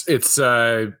think it's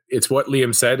what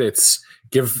Liam said. It's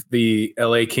give the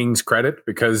LA Kings credit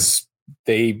because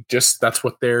that's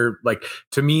what they're like.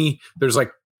 To me, there's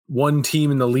like one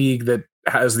team in the league that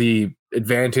has the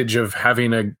advantage of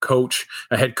having a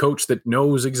head coach that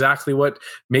knows exactly what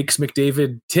makes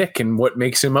McDavid tick and what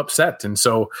makes him upset. And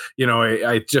so,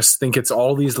 I just think it's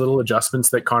all these little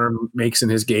adjustments that Connor makes in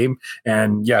his game.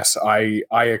 And yes, I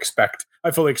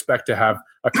fully expect to have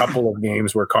a couple of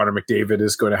games where Connor McDavid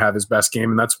is going to have his best game.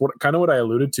 And that's what I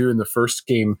alluded to in the first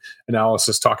game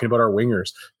analysis, talking about our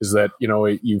wingers, is that,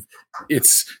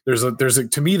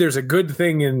 there's a good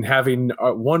thing in having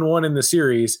 1-1 in the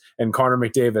series, and Connor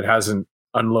McDavid hasn't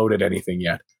unloaded anything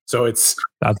yet. So that's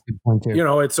a good point too.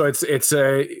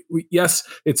 Yes,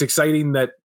 it's exciting that,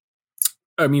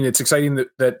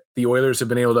 that the Oilers have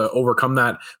been able to overcome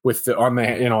that on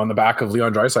the back of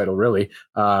Leon Draisaitl, really.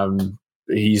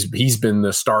 He's been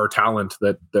the star talent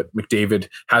that McDavid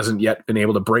hasn't yet been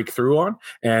able to break through on.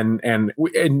 And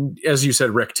as you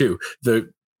said, Rick, too,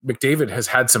 McDavid has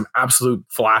had some absolute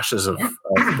flashes of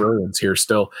brilliance here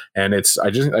still. And I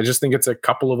just think it's a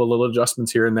couple of little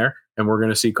adjustments here and there, and we're going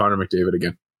to see Connor McDavid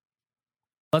again.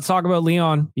 Let's talk about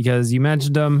Leon, because you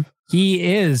mentioned him.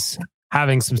 He is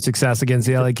having some success against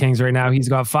the LA Kings right now. He's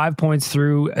got 5 points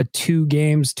through 2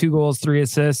 games, 2 goals, 3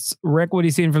 assists. Rick, what are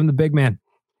you seeing from the big man?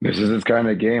 This is his kind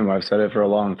of game. I've said it for a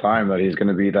long time that he's going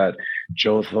to be that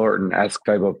Joe Thornton-esque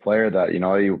type of player that,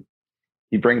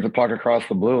 he brings the puck across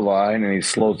the blue line and he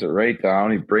slows it right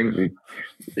down.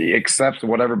 He accepts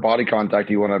whatever body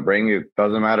contact you want to bring. It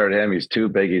doesn't matter to him. He's too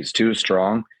big. He's too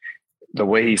strong. The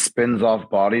way he spins off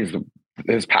bodies,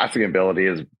 his passing ability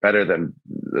is better than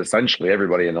essentially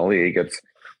everybody in the league.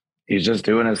 He's just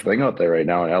doing his thing out there right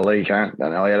now, and LA can't,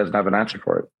 and LA doesn't have an answer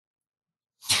for it.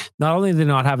 Not only do they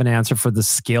not have an answer for the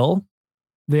skill,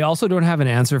 they also don't have an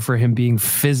answer for him being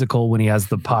physical when he has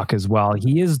the puck as well.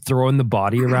 He is throwing the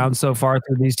body around so far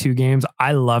through these 2 games.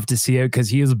 I love to see it because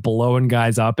he is blowing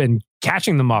guys up and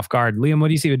catching them off guard. Liam, what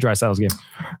do you see with Draisaitl's game?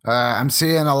 I'm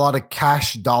seeing a lot of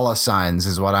cash dollar signs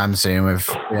is what I'm seeing with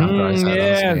Draisaitl's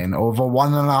game. Over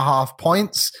 1.5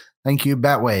 points. Thank you,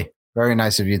 Betway. Very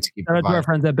nice of you to keep. Shout out to our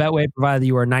friends at Betway, provided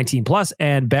you are 18 plus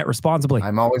and bet responsibly.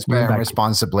 I'm always betting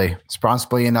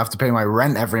responsibly enough to pay my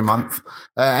rent every month.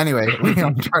 Anyway,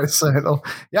 Leon Draisaitl.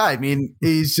 Yeah, I mean,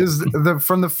 he's just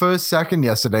from the first second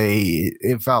yesterday,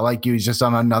 it felt like he was just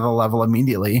on another level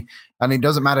immediately. And it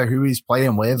doesn't matter who he's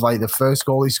playing with. Like the first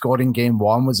goal he scored in game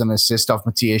 1 was an assist off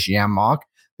Matthias Janmark.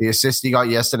 The assist he got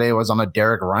yesterday was on a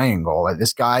Derek Ryan goal. Like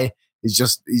this guy.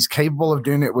 He's capable of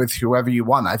doing it with whoever you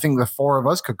want. I think the 4 of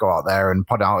us could go out there and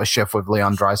put out a shift with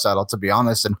Leon Draisaitl, to be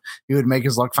honest, and he would make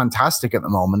us look fantastic at the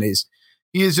moment.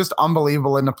 He is just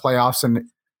unbelievable in the playoffs, and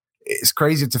it's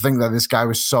crazy to think that this guy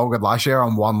was so good last year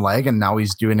on 1 leg, and now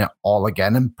he's doing it all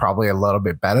again, and probably a little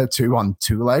bit better too on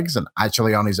 2 legs, and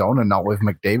actually on his own, and not with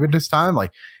McDavid this time.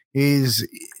 Like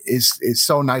it's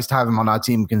so nice to have him on our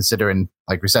team, considering,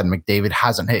 like we said, McDavid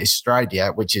hasn't hit his stride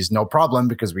yet, which is no problem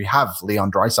because we have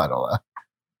Leon Draisaitl there.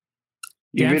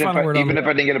 Even if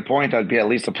I didn't get a point, I'd be at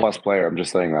least a plus player. I'm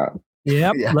just saying that.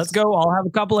 Yep. Yes. Let's go. I'll have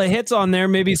a couple of hits on there,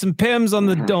 maybe some PIMs on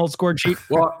the old score sheet.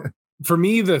 Well, for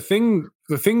me, the thing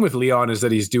with Leon is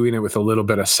that he's doing it with a little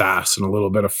bit of sass and a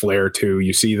little bit of flair too.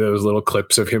 You see those little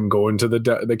clips of him going to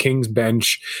the Kings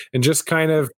bench and just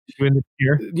kind of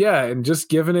and just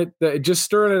giving it, just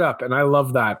stirring it up. And I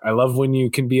love that. I love when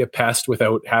you can be a pest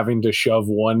without having to shove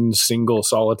one single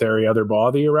solitary other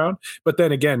body around. But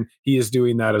then again, he is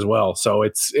doing that as well. So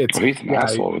he's an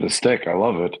asshole with a stick. I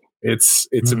love it. It's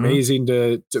amazing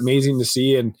to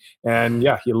see, and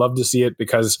yeah, you love to see it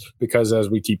because as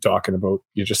we keep talking about,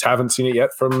 you just haven't seen it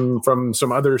yet from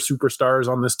some other superstars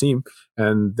on this team,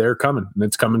 and they're coming, and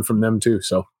it's coming from them too.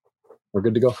 So we're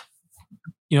good to go.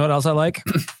 You know what else I like?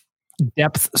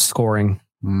 Depth scoring.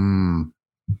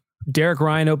 Derek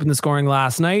Ryan opened the scoring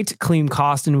last night. Klim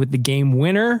Kostin with the game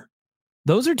winner.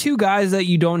 Those are 2 guys that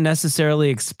you don't necessarily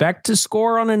expect to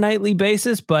score on a nightly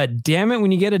basis, but damn it,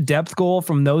 when you get a depth goal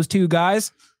from those 2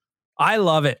 guys, I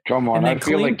love it. Come on, I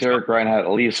feel like Derek Ryan had at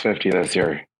least 50 this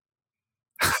year.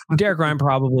 Derek Ryan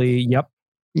probably, yep.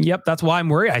 Yep, that's why I'm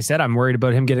worried. I said I'm worried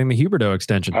about him getting the Huberdeau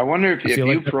extension. I wonder if you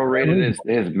like prorated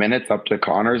his minutes up to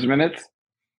Connor's minutes,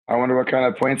 I wonder what kind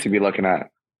of points he'd be looking at.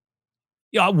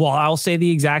 Yeah, well, I'll say the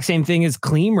exact same thing as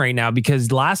Klim right now,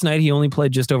 because last night he only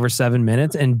played just over 7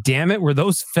 minutes, and damn it, were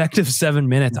those effective 7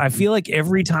 minutes. I feel like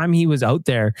every time he was out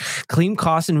there, Klim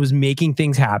Kostin was making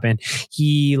things happen.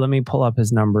 Let me pull up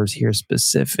his numbers here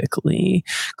specifically.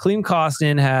 Klim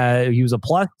Kostin he was a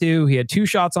 +2. He had 2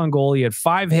 shots on goal. He had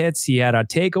 5 hits. He had a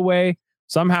takeaway.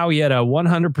 Somehow he had a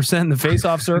 100% in the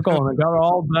faceoff circle, and it got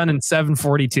all done in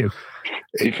 7:42.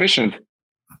 Efficient.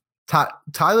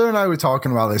 Tyler and I were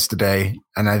talking about this today,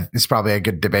 and it's probably a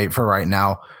good debate for right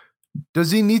now.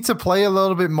 Does he need to play a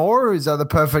little bit more, or is that the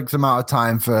perfect amount of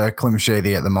time for Klim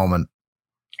Shady at the moment?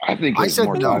 I think there's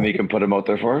more time he can put him out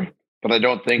there for, but I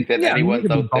don't think that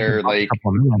anyone's out there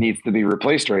needs to be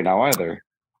replaced right now either.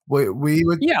 We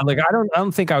would, I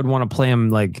don't think I would want to play him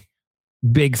like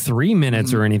big 3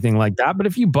 minutes or anything like that. But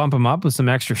if you bump him up with some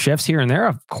extra shifts here and there,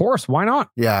 of course, why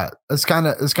not? Yeah, it's kind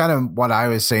of what I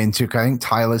was saying too. I think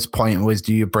Tyler's point was,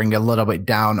 do you bring a little bit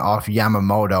down off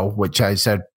Yamamoto, which I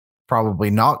said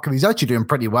probably not, because he's actually doing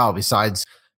pretty well besides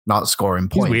not scoring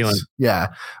points. Yeah,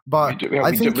 but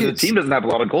I think the team doesn't have a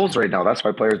lot of goals right now. That's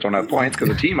why players don't have points, because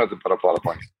the team hasn't put up a lot of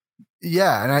points.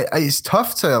 Yeah, and it's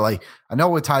tough to I know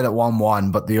we're tied at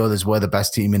 1-1, but the others were the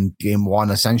best team in game one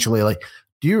essentially.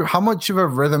 How much of a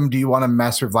rhythm do you want to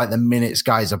mess with the minutes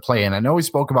guys are playing? I know we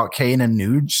spoke about Kane and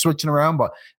Nuge switching around,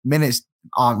 but minutes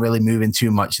aren't really moving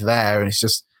too much there. And it's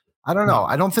just, I don't know.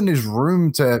 I don't think there's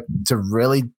room to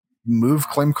really move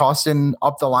Klim Kostin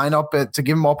up the lineup to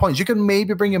give him more points. You can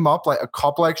maybe bring him up a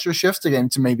couple extra shifts to get him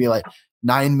to maybe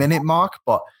 9-minute mark.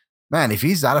 But man, if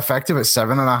he's that effective at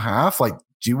 7.5,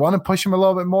 do you want to push him a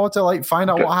little bit more to find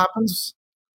out what happens?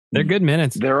 They're good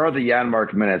minutes. There are the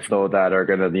Janmark minutes, though, that are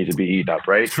going to need to be eaten up,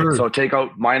 right? True. So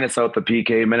minus out the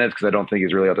PK minutes, because I don't think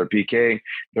he's really out there PK.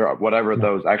 There are whatever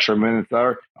those extra minutes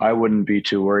are. I wouldn't be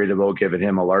too worried about giving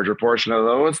him a larger portion of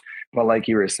those. But like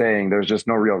you were saying, there's just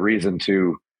no real reason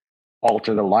to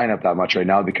alter the lineup that much right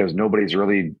now, because nobody's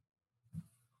really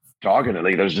dogging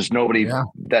it. There's just nobody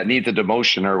that needs a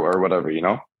demotion or whatever,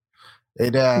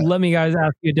 Let me guys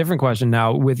ask you a different question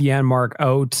now. With Janmark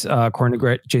out, according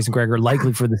to Jason Gregor,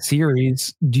 likely for the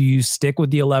series, do you stick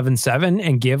with the 11-7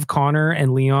 and give Connor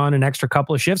and Leon an extra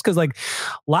couple of shifts? Because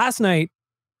last night,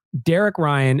 Derek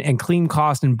Ryan and Klim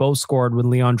Kostin both scored when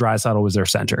Leon Draisaitl was their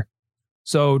center.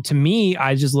 So to me,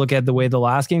 I just look at the way the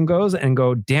last game goes and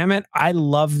go, damn it, I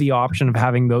love the option of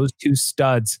having those two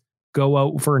studs go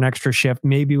out for an extra shift,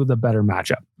 maybe with a better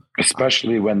matchup.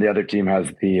 Especially when the other team has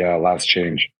the last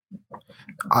change.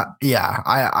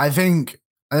 I think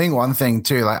one thing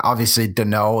too, obviously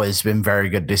Danault has been very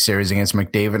good this series against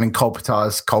McDavid, and Kopitar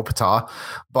is Kopitar,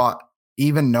 but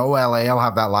even though LA will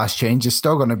have that last change, there's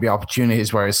still going to be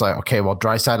opportunities where it's okay, well,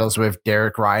 Draisaitl's with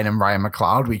Derek Ryan and Ryan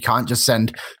McLeod. We can't just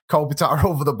send Kopitar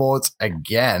over the boards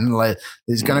again.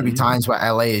 There's going to be times where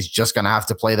LA is just going to have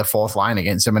to play the fourth line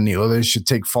against him, and the others should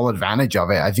take full advantage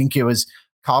of it. I think it was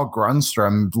Carl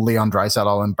Grundstrom, Leon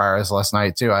Draisaitl, and Barris last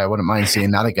night too. I wouldn't mind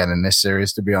seeing that again in this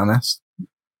series, to be honest.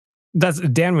 That's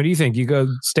Dan. What do you think? You go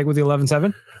stick with the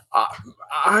 11-7?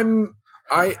 I'm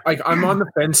on the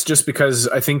fence just because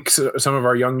I think some of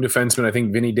our young defensemen, I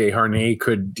think Vinny Desharnais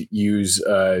could use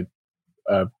a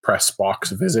press box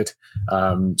visit.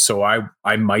 So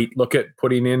I might look at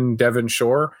putting in Devon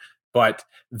Shore, but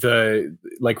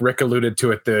like Rick alluded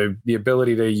to it, the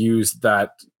ability to use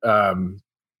that,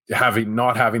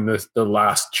 not having the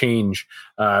last change,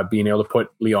 being able to put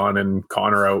Leon and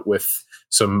Connor out with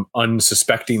some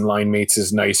unsuspecting line mates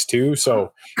is nice too.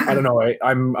 So I don't know.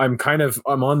 I'm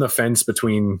on the fence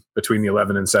between the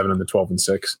 11-7 and the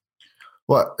 12-6.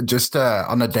 Well, just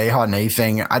on the Desharnais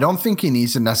thing, I don't think he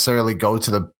needs to necessarily go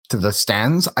to the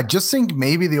stands. I just think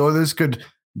maybe the Oilers could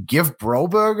give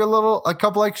Broberg a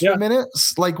couple extra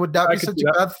minutes. Would that be such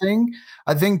a bad thing?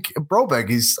 I think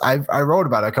Broberg I wrote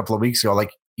about it a couple of weeks ago.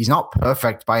 He's not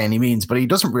perfect by any means, but he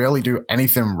doesn't really do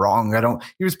anything wrong.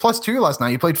 He was +2 last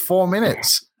night. He played 4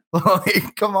 minutes.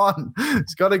 Come on.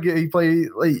 It's got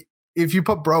to if you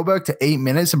put Broberg to 8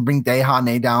 minutes and bring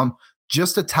Desharnais down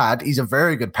just a tad, he's a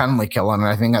very good penalty killer. And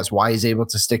I think that's why he's able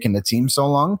to stick in the team so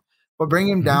long. But bring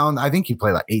him down. I think he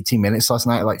played 18 minutes last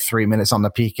night, 3 minutes on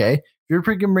the PK. If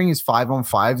you can bring his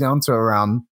 5-on-5 down to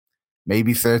around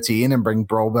maybe 13 and bring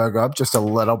Broberg up just a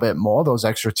little bit more, those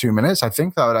extra 2 minutes, I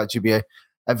think that would actually be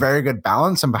a very good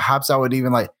balance. And perhaps I would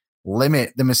even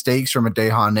limit the mistakes from a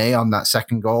Desharnais on that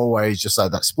second goal where he's just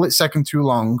that split second too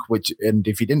long, and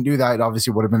if he didn't do that, it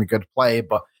obviously would have been a good play,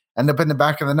 but end up in the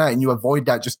back of the net and you avoid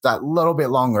that just that little bit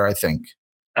longer, I think.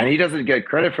 And he doesn't get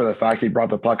credit for the fact he brought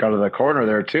the puck out of the corner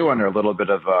there too, under a little bit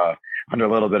of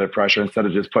pressure. Instead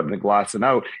of just putting the glass and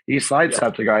out, he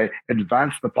sidestepped the guy,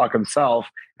 advanced the puck himself,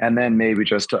 and then maybe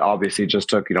just took,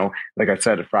 like I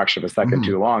said, a fraction of a second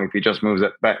too long. If he just moves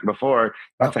it back before,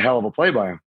 that's a hell of a play by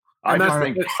him. I just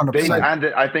think,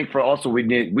 I think for also we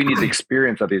need the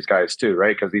experience of these guys too,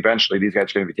 right? Because eventually these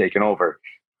guys are going to be taken over.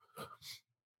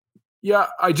 Yeah,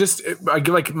 I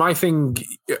like my thing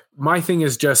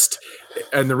is just,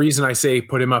 and the reason I say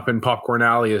put him up in Popcorn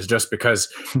Alley is just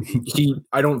because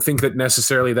I don't think that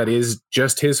necessarily that is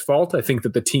just his fault. I think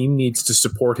that the team needs to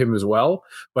support him as well.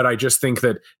 But I just think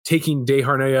that taking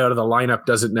Desharnais out of the lineup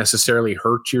doesn't necessarily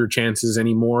hurt your chances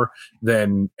anymore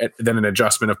than an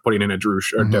adjustment of putting in a Drew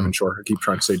or Devin Shore. I keep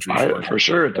trying to say Drew Shore. For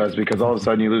sure it does, because all of a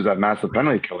sudden you lose that massive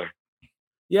penalty killer.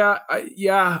 Yeah, like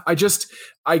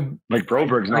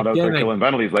Broberg's not out there killing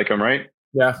penalties like him, right?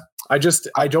 Yeah, I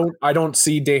don't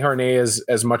see Desharnais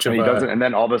as much of he doesn't, and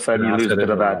then all of a sudden you lose a bit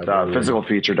of that physical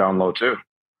feature down low too.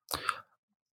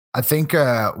 I think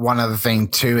one other thing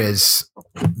too is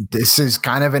this is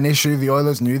kind of an issue the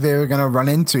Oilers knew they were going to run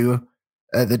into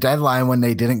at the deadline when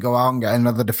they didn't go out and get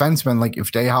another defenseman. Like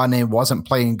if Desharnais wasn't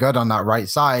playing good on that right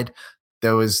side,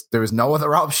 there was no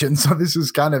other option. So this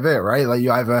is kind of it, right? Like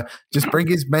you either just bring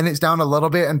his minutes down a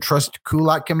little bit and trust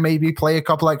Kulak can maybe play a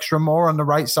couple extra more on the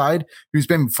right side, who's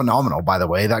been phenomenal, by the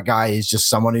way. That guy is just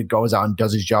someone who goes out and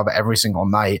does his job every single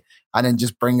night, and then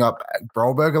just bring up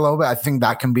Broberg a little bit. I think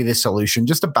that can be the solution,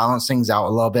 just to balance things out a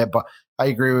little bit. But I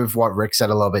agree with what Rick said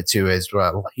a little bit too, as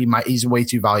well. He's way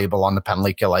too valuable on the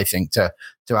penalty kill, I think, to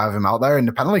have him out there. And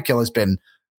the penalty kill has been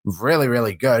really,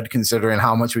 really good considering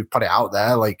how much we put it out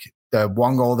there. Like, the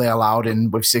one goal they allowed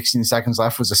in with 16 seconds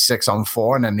left was a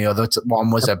 6-on-4, and then the other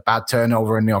one was a bad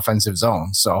turnover in the offensive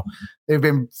zone. So they've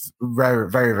been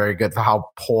very, very, very good for how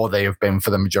poor they have been for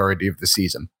the majority of the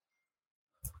season.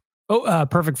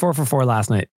 Perfect 4-for-4 last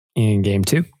night in game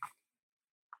 2.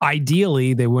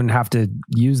 Ideally, they wouldn't have to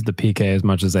use the PK as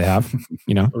much as they have.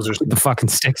 Those are the fucking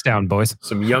sticks down, boys.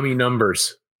 Some yummy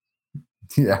numbers.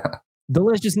 Yeah.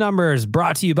 Delicious numbers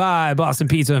brought to you by Boston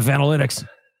Pizza and Fanalytics.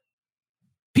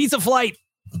 Pizza flight.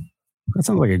 That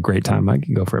sounds like a great time. I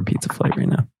can go for a pizza flight right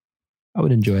now. I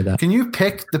would enjoy that. Can you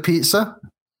pick the pizza?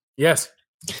 Yes.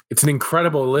 It's an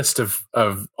incredible list of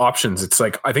options. It's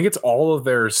like, I think it's all of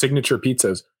their signature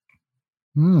pizzas.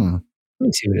 Let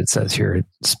me see what it says here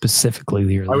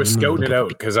specifically. I was scouting it out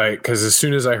because as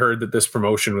soon as I heard that this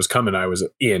promotion was coming, I was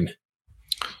in.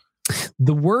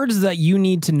 The words that you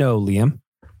need to know, Liam.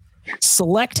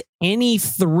 Select any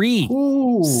 3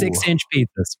 6-inch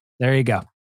pizzas. There you go.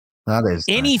 That is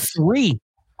any nice. 3.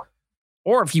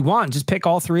 Or if you want, just pick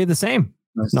all 3 of the same.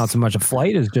 It's not so much a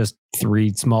flight as just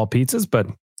 3 small pizzas, but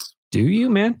do you,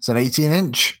 man? It's an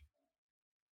 18-inch.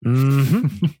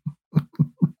 Mm-hmm.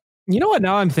 You know what?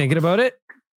 Now I'm thinking about it.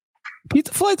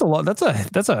 Pizza flight's a lot.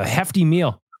 That's a hefty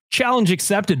meal. Challenge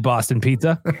accepted, Boston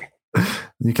Pizza.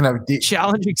 You can have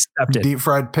challenge accepted. Deep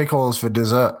fried pickles for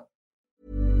dessert.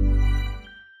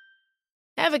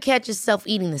 Ever catch yourself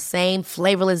eating the same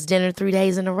flavorless dinner 3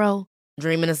 days in a row?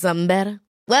 Dreaming of something better?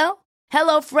 Well,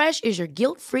 HelloFresh is your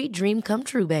guilt-free dream come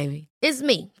true, baby. It's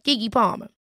me, Keke Palmer.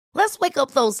 Let's wake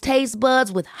up those taste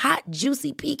buds with hot,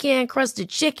 juicy pecan-crusted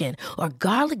chicken or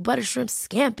garlic butter shrimp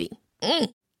scampi.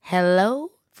 Hello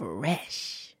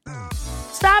Fresh.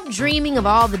 Stop dreaming of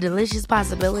all the delicious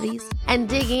possibilities and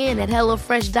dig in at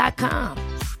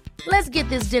HelloFresh.com. Let's get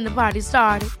this dinner party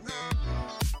started.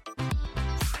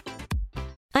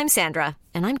 I'm Sandra,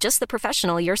 and I'm just the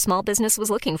professional your small business was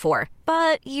looking for.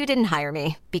 But you didn't hire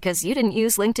me because you didn't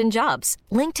use LinkedIn Jobs.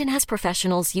 LinkedIn has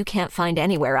professionals you can't find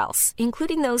anywhere else,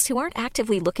 including those who aren't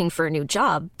actively looking for a new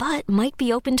job, but might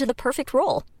be open to the perfect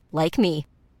role, like me.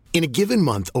 In a given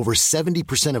month, over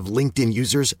 70% of LinkedIn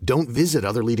users don't visit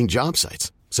other leading job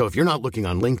sites. So if you're not looking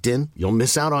on LinkedIn, you'll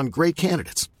miss out on great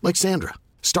candidates like Sandra.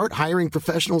 Start hiring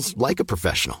professionals like a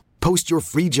professional. Post your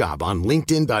free job on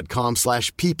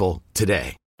linkedin.com/people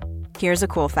today. Here's a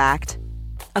cool fact.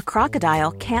 A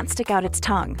crocodile can't stick out its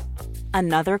tongue.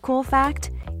 Another cool fact,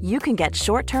 you can get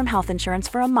short-term health insurance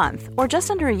for a month or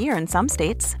just under a year in some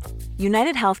states.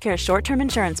 United Healthcare short-term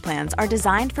insurance plans are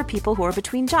designed for people who are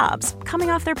between jobs,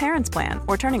 coming off their parents' plan,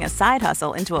 or turning a side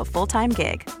hustle into a full-time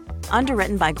gig.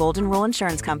 Underwritten by Golden Rule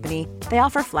Insurance Company, they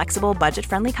offer flexible,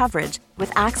 budget-friendly coverage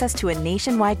with access to a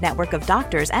nationwide network of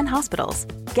doctors and hospitals.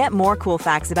 Get more cool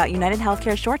facts about United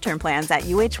Healthcare short-term plans at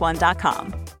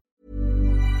UH1.com.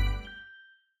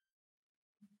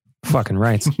 Fucking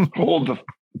right. Hold the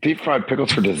deep fried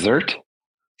pickles for dessert?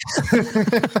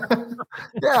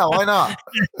 Yeah, why not?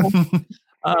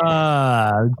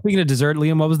 Speaking of dessert,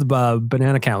 Liam, what was the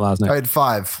banana count last night? I had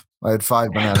 5. I had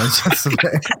 5 bananas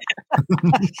yesterday.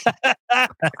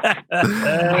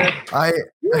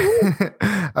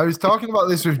 I was talking about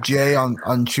this with Jay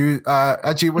on Tuesday.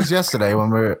 Actually, it was yesterday when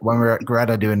we were at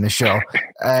Greta doing the show,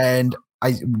 and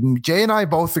Jay and I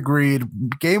both agreed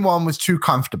game 1 was too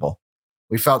comfortable.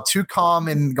 We felt too calm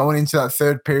in going into that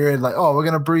third period, like, oh, we're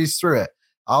gonna breeze through it.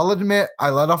 I'll admit I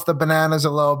let off the bananas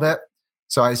a little bit,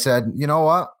 so I said, you know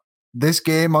what, this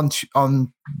game on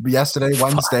yesterday,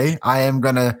 Wednesday, I'm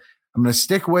gonna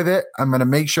stick with it. I'm going to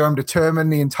make sure I'm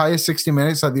determined the entire 60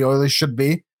 minutes like the Oilers should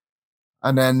be.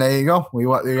 And then there you go. We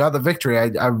got the victory.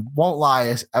 I won't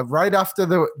lie. Right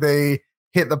after they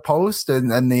hit the post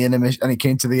and the intermission, and it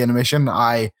came to the intermission,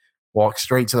 I walked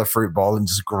straight to the fruit bowl and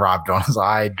just grabbed one.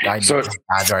 I need to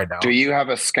add right now. Do you have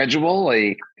a schedule?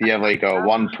 Like, do you have like a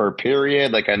one per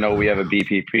period? Like, I know we have a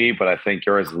BPP, but I think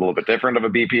yours is a little bit different of a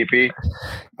BPP.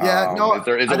 Yeah, no.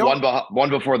 Is it one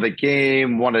before the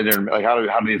game, one in like how do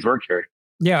these work here?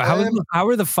 Yeah, how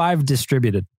are the 5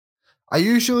 distributed?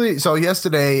 So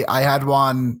yesterday I had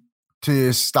one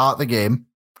to start the game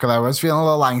because I was feeling a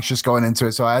little anxious going into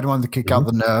it. So I had one to kick out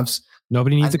the nerves.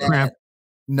 Nobody needs a cramp.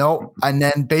 No. And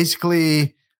then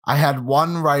basically I had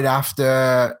one right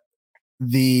after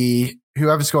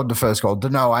whoever scored the first goal.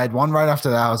 No, I had one right after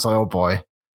that. I was like, oh boy,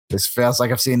 this feels like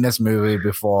I've seen this movie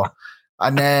before.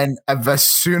 And then as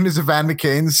soon as Evander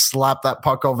Kane slapped that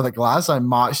puck over the glass, I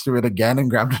marched through it again and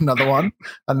grabbed another one.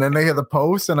 And then they hit the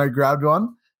post and I grabbed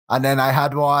one. And then I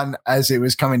had one as it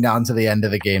was coming down to the end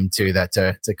of the game too, that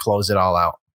to close it all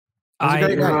out. Have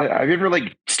you ever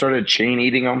like started chain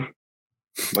eating them?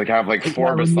 Like have like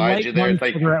 4 beside you there. It's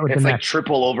like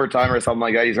triple overtime or something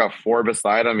like that. He's got 4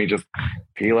 beside him. He just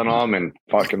peeling them and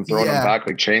fucking throwing them back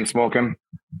like chain smoking.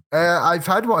 I've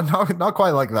had one, not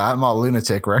quite like that. I'm not a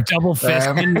lunatic, Rick. Double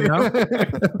fisting, you know?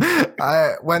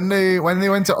 When they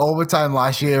went to overtime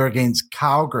last year against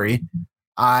Calgary,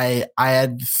 I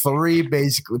had 3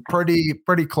 basically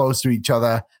pretty close to each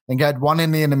other. I think I had one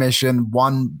in the intermission,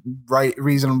 one right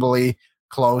reasonably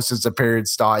close as the period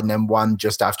started, and then one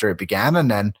just after it began, and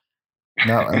then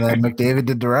McDavid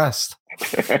did the rest.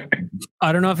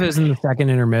 I don't know if it was in the second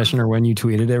intermission or when you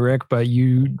tweeted it, Rick, but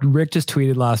Rick just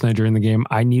tweeted last night during the game,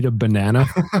 I need a banana.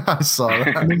 I saw that.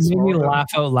 It made me laugh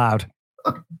out loud.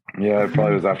 Yeah, it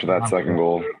probably was after that second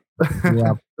goal.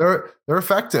 Yeah, they're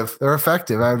effective. They're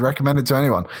effective. I would recommend it to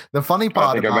anyone. The funny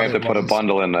part, I think I might have to put a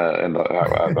bundle in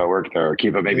the work there, or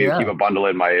keep a bundle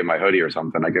in my hoodie or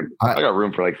something. I got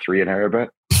room for like 3 in here, I bet.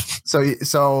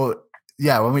 So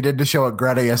yeah, when we did the show at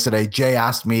Greta yesterday, Jay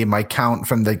asked me my count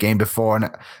from the game before, and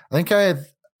I think I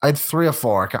had 3 or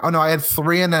 4. Oh no, I had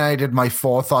 3, and then I did my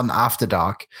 4th on After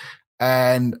Dark.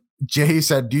 And Jay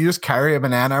said, "Do you just carry a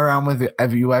banana around with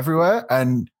you everywhere?"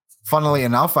 And funnily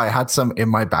enough, I had some in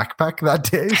my backpack that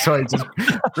day, so I just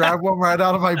grabbed one right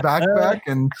out of my backpack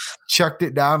and chucked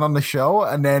it down on the show.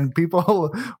 And then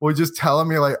people were just telling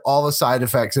me like all the side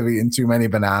effects of eating too many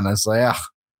bananas. Like,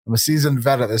 I'm a seasoned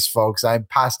vet at this, folks. I'm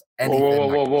past anything.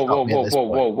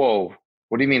 Whoa.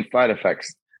 What do you mean side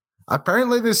effects?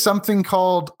 Apparently there's something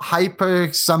called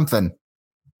hyper something.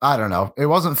 I don't know. It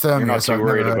wasn't thermia, so I've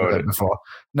never heard of it before.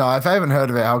 No, if I haven't heard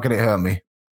of it, how could it hurt me?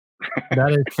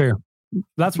 That is true.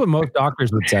 That's what most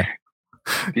doctors would say.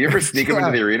 Do you ever sneak them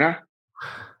into the arena?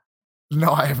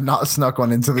 No, I have not snuck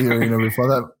one into the arena before.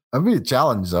 That'd be a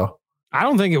challenge, though. I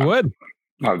don't think it would.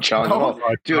 No, challenge at all.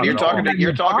 Dude, you're talking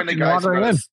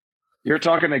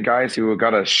to guys who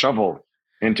got a shovel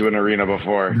into an arena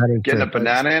before. Getting a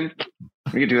banana in,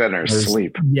 we could do that in our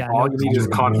sleep. Yeah, all you need is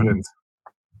confidence.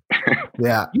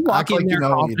 Yeah, you walk in there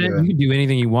confident, you can do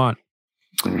anything you want.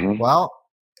 Mm-hmm. Well,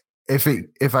 if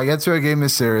I get to a game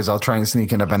this series, I'll try and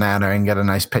sneak in a banana and get a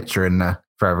nice picture in there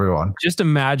for everyone. Just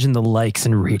imagine the likes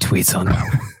and retweets on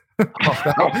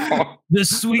that. The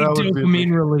sweet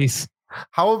dopamine release.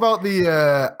 How about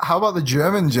the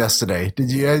Germans yesterday?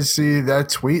 Did you guys see that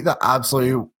tweet that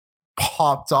absolutely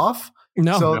popped off?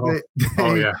 No.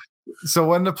 Yeah. So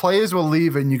when the players were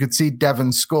leaving, you could see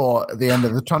Devon score at the end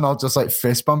of the tunnel, just like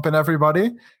fist bumping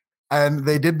everybody. And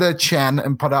they did their chant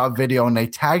and put out a video and they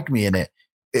tagged me in it.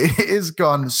 It has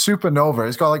gone supernova.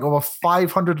 It's got like over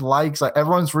 500 likes. Like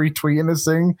everyone's retweeting this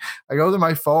thing. I go to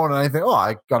my phone and I think,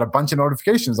 I got a bunch of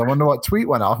notifications. I wonder what tweet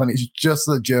went off. And it's just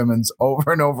the Germans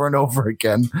over and over and over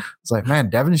again. It's like, man,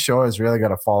 Devon Shore has really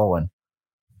got a following.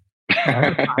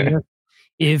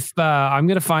 If I'm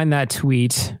going to find that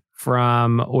tweet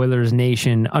from Oilers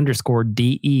Nation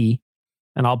 _DE,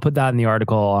 and I'll put that in the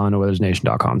article on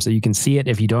OilersNation.com so you can see it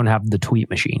if you don't have the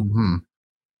tweet machine. Mm-hmm.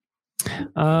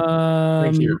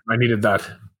 Thank you. I needed that.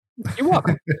 You're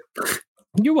welcome.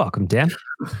 You're welcome, Dan.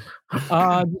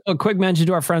 A quick mention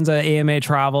to our friends at AMA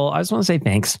Travel. I just want to say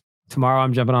thanks. Tomorrow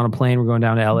I'm jumping on a plane. We're going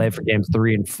down to LA for games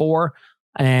 3 and 4.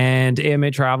 And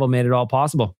AMA Travel made it all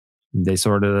possible. They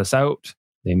sorted us out.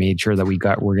 They made sure that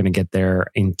we're going to get there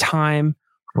in time.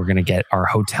 We're going to get our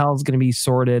hotel's going to be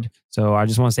sorted. So I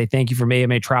just want to say thank you from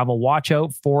AMA Travel. Watch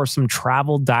out for some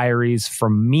travel diaries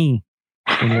from me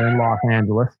when you're in Los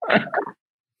Angeles.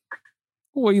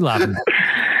 What are you laughing at?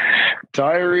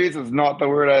 Diaries is not the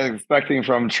word I was expecting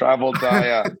from Travel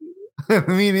Dia.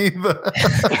 Me neither.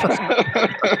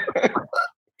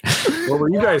 What were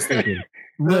you guys thinking?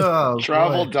 Oh,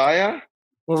 Travel boy. Dia?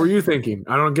 What were you thinking?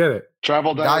 I don't get it.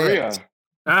 Travel diarrhea.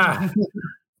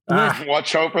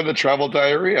 Watch out for the travel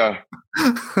diarrhea.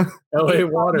 LA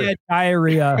water.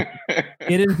 Diarrhea.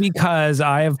 It is because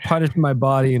I have punished my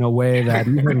body in a way that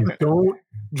even don't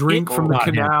drink from the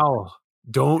canal.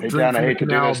 Don't drink Dan, from I the hate to do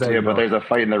canal, this to you, but there's a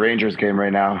fight in the Rangers game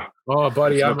right now. Oh,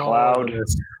 buddy, It's I'm all over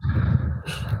this.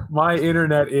 My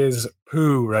internet is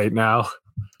poo right now.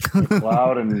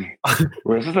 Loud and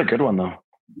this is a good one though.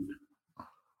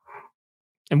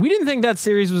 And we didn't think that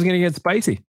series was going to get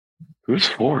spicy. Who's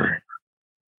 4?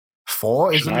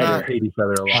 4? Isn't Schneider. that? Hate each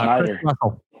other a lot.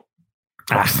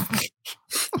 Schneider.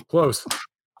 Close.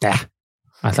 Yeah,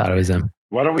 I thought it was him.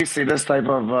 Why don't we see this type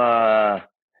of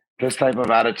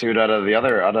attitude out of the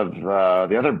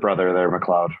other brother there,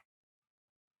 McLeod?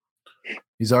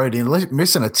 He's already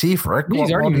missing a teeth, Rick. He's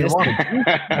already missed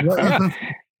it.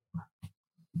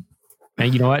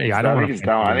 And you know what? I think he's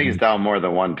down. I think he's down more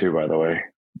than 1 too. By the way.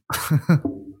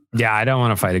 Yeah, I don't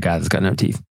want to fight a guy that's got no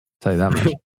teeth. I'll tell you that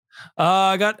much.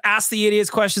 I got Ask the Idiots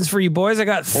questions for you boys. I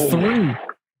got 3.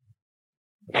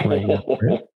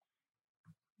 Those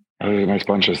are nice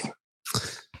bunches.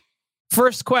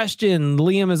 First question.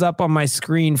 Liam is up on my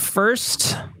screen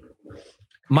first.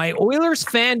 My Oilers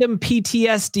fandom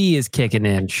PTSD is kicking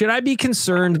in. Should I be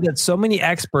concerned that so many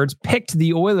experts picked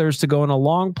the Oilers to go on a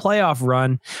long playoff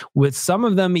run, with some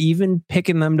of them even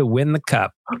picking them to win the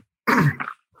cup?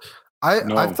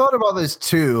 I've thought about this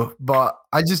too, but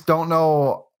I just don't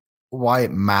know why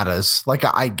it matters. Like,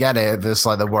 I get it. There's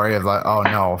like the worry of like, oh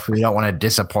no, if we don't want to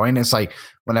disappoint. It's like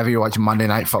whenever you watch Monday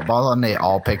Night Football and they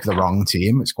all pick the wrong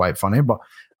team, it's quite funny. But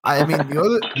I mean,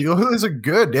 the Oilers are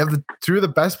good. They have 2 of the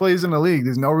best players in the league.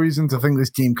 There's no reason to think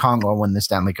this team can't go and win the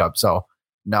Stanley Cup. So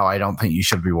no, I don't think you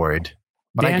should be worried.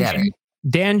 But I get it.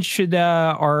 Dan, should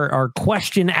our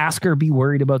question asker be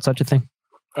worried about such a thing?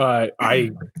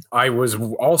 I was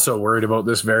also worried about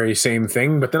this very same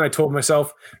thing, but then I told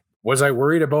myself, was I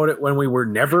worried about it when we were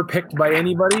never picked by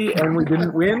anybody and we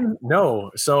didn't win? No.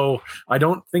 So I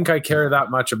don't think I care that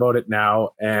much about it now.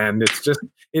 And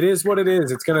it is what it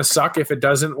is. It's going to suck if it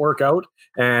doesn't work out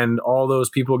and all those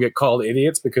people get called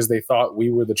idiots because they thought we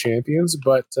were the champions.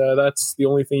 But that's the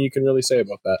only thing you can really say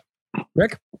about that.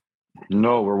 Rick?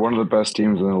 No, we're one of the best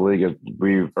teams in the league.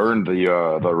 We've earned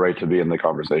the right to be in the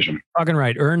conversation. Fucking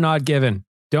right. Earn, not given.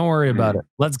 Don't worry about it.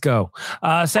 Let's go.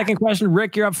 Second question.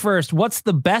 Rick, you're up first. What's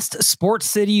the best sports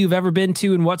city you've ever been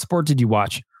to, and what sport did you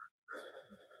watch?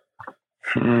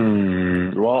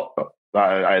 Well,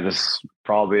 this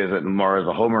probably isn't more as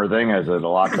a homer thing as a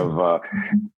lack of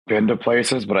been to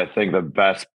places, but I think the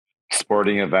best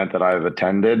sporting event that I've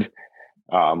attended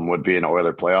would be an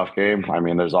Oiler playoff game. I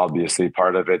mean, there's obviously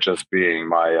part of it just being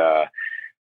my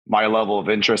level of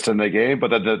interest in the game, but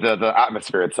the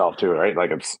atmosphere itself too, right?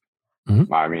 Like it's.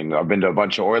 Mm-hmm. I mean, I've been to a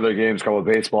bunch of Oiler games, a couple of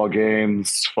baseball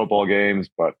games, football games,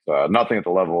 but nothing at the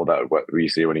level that what we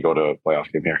see when you go to a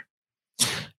playoff game here.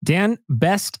 Dan,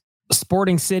 best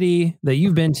sporting city that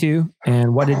you've been to,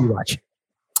 and what did you watch?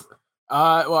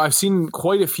 Well, I've seen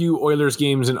quite a few Oilers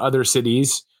games in other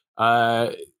cities.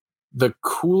 The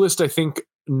coolest, I think,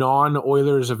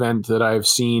 non-Oilers event that I've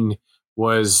seen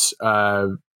was I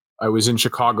was in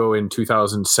Chicago in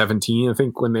 2017, I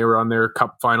think, when they were on their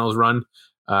Cup Finals run.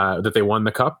 That they won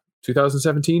the cup.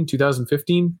 2017,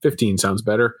 2015, 15 sounds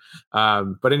better.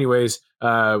 But anyways,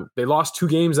 they lost 2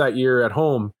 games that year at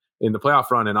home in the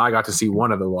playoff run, and I got to see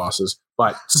one of the losses.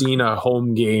 But seeing a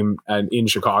home game in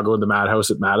Chicago, the Madhouse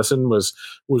at Madison, was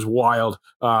wild.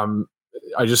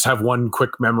 I just have one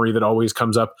quick memory that always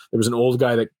comes up. There was an old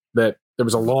guy that there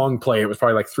was a long play. It was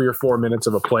probably like 3 or 4 minutes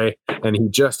of a play, and he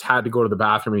just had to go to the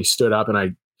bathroom. And he stood up, and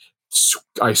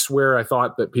I swear I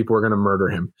thought that people were going to murder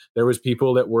him. There was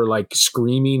people that were like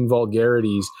screaming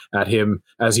vulgarities at him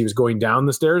as he was going down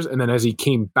the stairs, and then as he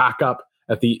came back up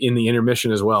in the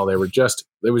intermission as well. They were just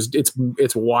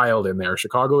it's wild in there.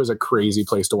 Chicago is a crazy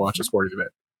place to watch a sporting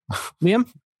event. Liam,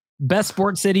 best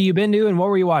sports city you've been to, and what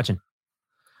were you watching?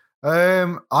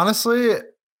 Honestly,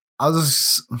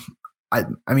 I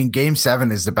mean, Game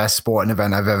 7 is the best sporting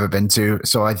event I've ever been to,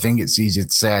 so I think it's easy to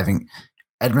say. I think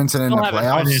Edmonton in the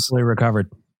playoffs. Financially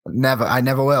recovered. Never. I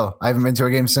never will. I haven't been to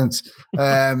a game since.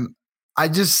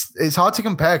 It's hard to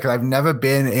compare because I've never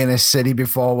been in a city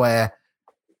before where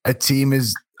a team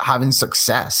is having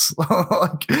success.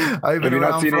 Have you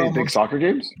not seen any big soccer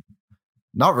games?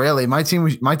 Not really. My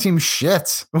team's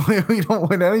shit. We don't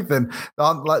win anything.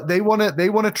 They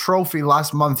won a trophy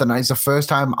last month, and it's the first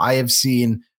time I have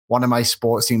seen one of my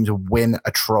sports teams win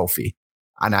a trophy.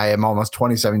 And I am almost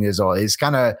 27 years old. It's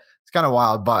kind of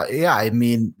wild, but yeah, I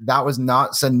mean, that was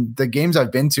nuts. And the games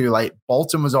I've been to, like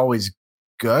Bolton was always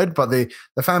good, but the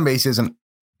fan base isn't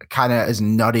kind of as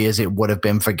nutty as it would have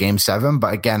been for Game 7.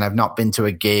 But again, I've not been to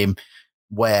a game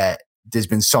where there's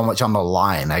been so much on the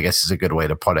line, I guess is a good way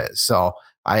to put it. So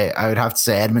I would have to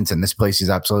say Edmonton, this place is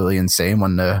absolutely insane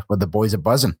when the boys are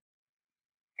buzzing.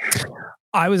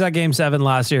 I was at Game 7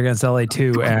 last year against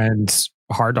LA2, and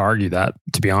hard to argue that,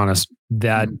 to be honest,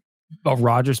 that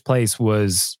Rogers Place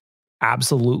was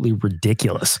absolutely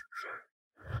ridiculous.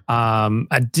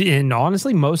 And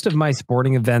honestly, most of my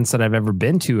sporting events that I've ever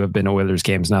been to have been Oilers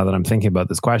games, now that I'm thinking about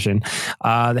this question.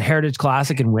 The Heritage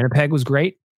Classic in Winnipeg was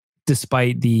great,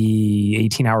 despite the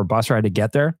 18-hour bus ride to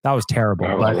get there. That was terrible.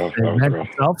 But the event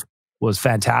itself was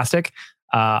fantastic.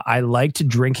 I liked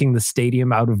drinking the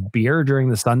stadium out of beer during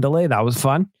the sun delay. That was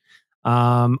fun.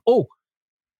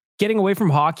 Getting away from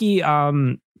hockey,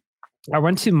 I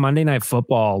went to Monday Night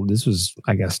Football. This was,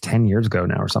 I guess, 10 years ago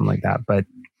now or something like that. But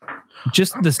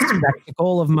just the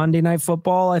spectacle of Monday Night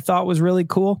Football I thought was really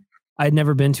cool. I'd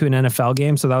never been to an NFL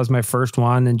game, so that was my first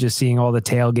one. And just seeing all the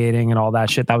tailgating and all that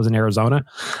shit, that was in Arizona.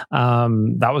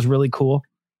 That was really cool.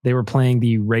 They were playing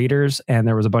the Raiders, and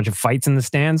there was a bunch of fights in the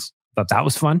stands. Thought that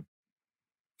was fun.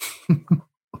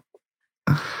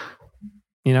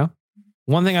 You know,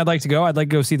 one thing I'd like to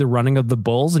go see the running of the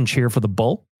bulls and cheer for the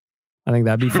bull. I think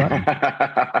that'd be fun.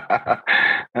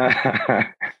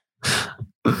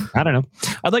 I don't know.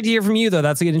 I'd like to hear from you, though.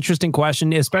 That's an interesting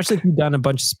question, especially if you've done a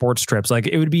bunch of sports trips. Like,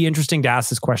 it would be interesting to ask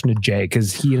this question to Jay,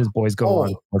 because he and his boys go on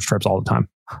sports trips all the time.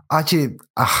 Actually,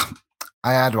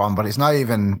 I had one, but it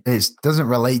doesn't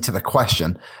relate to the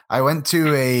question. I went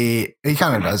to he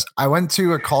kind of does. I went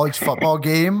to a college football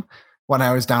game when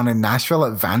I was down in Nashville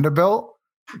at Vanderbilt,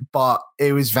 but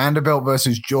it was Vanderbilt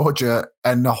versus Georgia,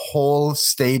 and the whole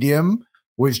stadium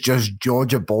was just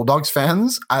Georgia Bulldogs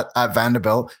fans at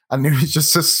Vanderbilt. And it was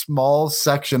just a small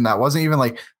section that wasn't even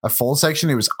like a full section.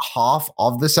 It was half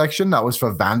of the section that was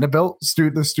for Vanderbilt,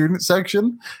 the student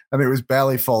section, and it was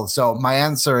barely full. So my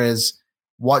answer is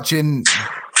watching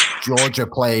Georgia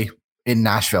play in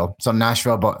Nashville. So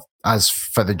Nashville, but as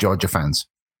for the Georgia fans.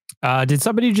 Did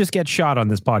somebody just get shot on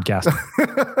this podcast?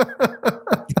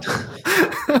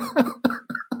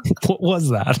 What was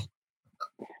that?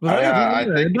 I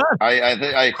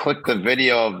think I clicked the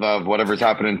video of whatever's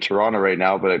happening in Toronto right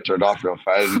now, but it turned off real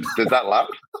fast. Is that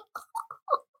loud?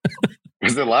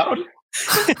 Is it loud?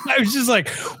 I was just like,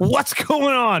 what's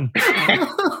going on?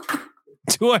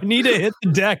 Do I need to hit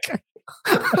the deck?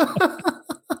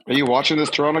 Are you watching this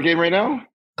Toronto game right now?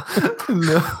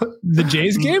 No. The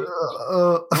Jays game?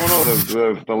 No,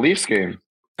 the Leafs game.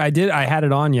 I did. I had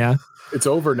it on, yeah. It's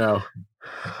over now.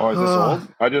 Oh, is this old?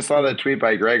 I just saw that tweet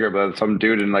by Gregor, but some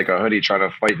dude in like a hoodie trying to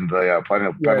fight in the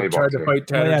penalty box. Tried to fight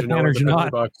Tanner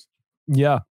Janot.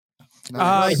 Yeah.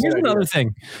 Here's another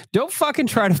thing. Don't fucking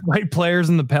try to fight players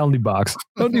in the penalty box.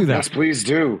 Don't do that. Yes, please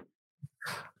do.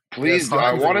 Please do.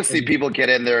 I want to see people get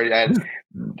in there and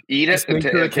eat it and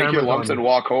take your lumps and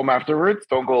walk home afterwards.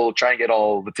 Don't go try and get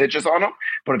all the stitches on them.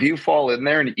 But if you fall in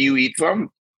there and you eat some,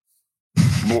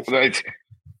 this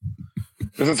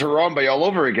is Harambe all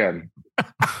over again.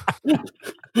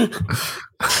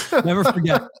 Never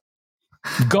forget.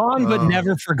 Gone but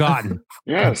never forgotten.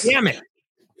 Yes. Damn it.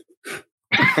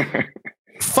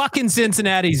 Fucking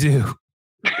Cincinnati Zoo.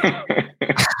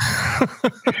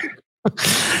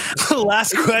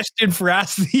 Last question for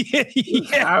Ask the Idiot.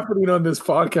 What's happening on this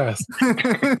podcast?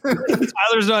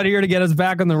 Tyler's not here to get us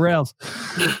back on the rails.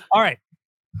 All right.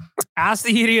 Ask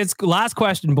the Idiot's last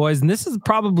question, boys. And this is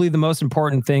probably the most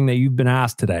important thing that you've been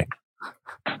asked today.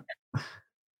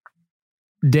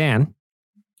 Dan.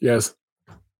 Yes.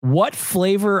 What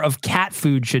flavor of cat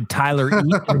food should Tyler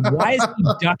eat? And why is he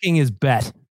ducking his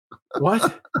bet?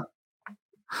 What?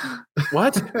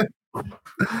 What?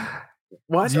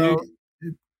 Dude,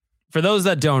 for those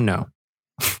that don't know,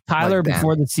 Tyler,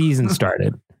 before the season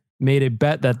started, made a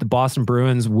bet that the Boston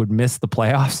Bruins would miss the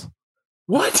playoffs.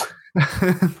 What?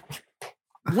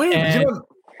 When?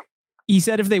 He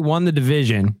said if they won the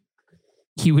division,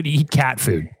 he would eat cat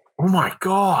food. Oh my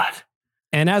God.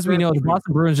 And as we know, the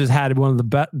Boston Bruins just had one of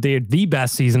the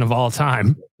best season of all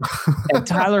time. And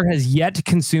Tyler has yet to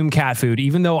consume cat food,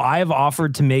 even though I have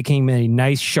offered to make him a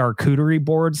nice charcuterie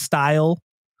board style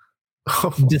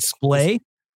display.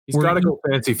 He's got to go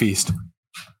Fancy Feast.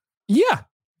 Yeah,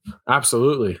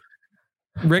 absolutely.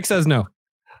 Rick says no.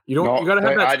 You got to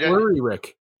have that slurry,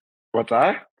 Rick. What's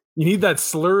that? You need that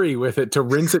slurry with it to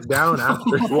rinse it down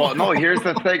after. Well, no, here's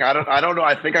the thing. I don't know.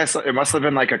 I think I saw, it must have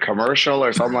been like a commercial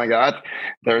or something like that.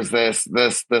 There's this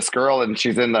girl, and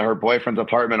she's in her boyfriend's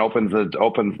apartment, opens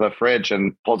the fridge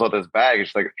and pulls out this bag. And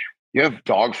she's like, "You have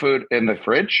dog food in the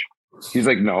fridge?" He's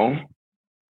like, "No,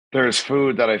 there's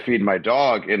food that I feed my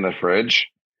dog in the fridge."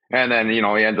 And then, he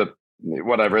ends up,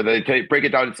 whatever, they break it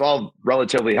down. It's all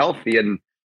relatively healthy and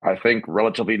I think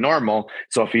relatively normal.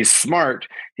 So if he's smart,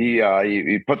 he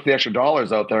puts the extra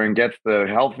dollars out there and gets the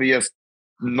healthiest,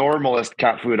 normalest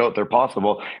cat food out there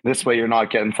possible. This way you're not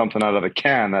getting something out of a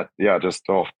can that,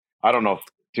 I don't know.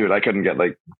 Dude, I couldn't get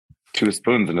like 2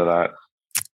 spoons into that.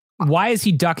 Why is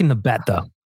he ducking the bet though?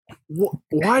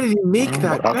 Why did he make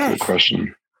that bet? That's a good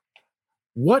question.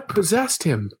 What possessed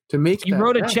him to make He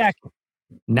wrote a check.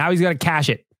 Now he's got to cash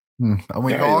it. And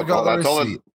we all got the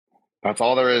receipt. That's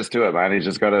all there is to it, man.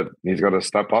 He's got to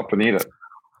step up and eat it.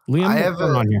 Liam, I have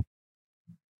on here.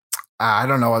 I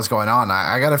don't know what's going on.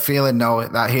 I got a feeling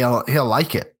that he'll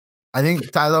like it. I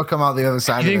think Tyler will come out the other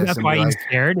side. I think that's why he's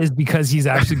scared, is because he's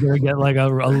actually going to get like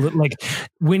like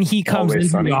when he comes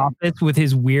into the office with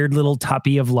his weird little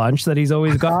tuppy of lunch that he's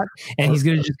always got, and he's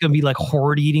going to be like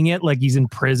hoard eating it like he's in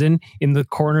prison in the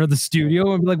corner of the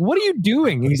studio and be like, "What are you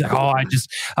doing?" And he's like, "Oh,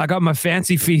 I got my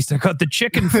Fancy Feast. I got the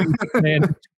chicken food,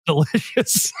 man."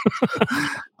 Delicious.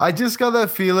 I just got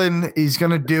that feeling he's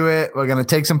going to do it. We're going to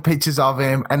take some pictures of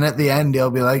him, and at the end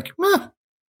he'll be like,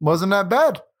 "Wasn't that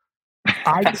bad."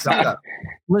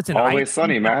 Listen, always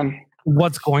sunny, man.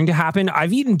 What's going to happen?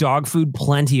 I've eaten dog food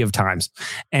plenty of times,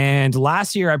 and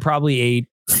last year I probably ate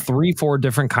 3-4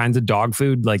 different kinds of dog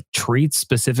food, like treats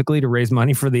specifically to raise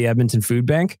money for the Edmonton Food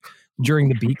Bank during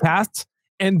the Beatcasts,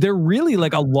 and they're really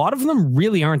like a lot of them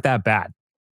really aren't that bad.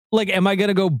 Like, am I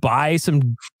gonna go buy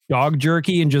some dog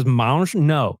jerky and just munch?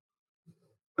 No.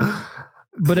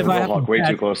 But if I have way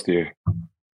too close to you,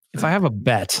 if I have a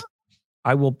bet,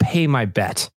 I will pay my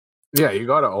bet. Yeah, you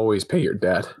got to always pay your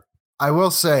debt. I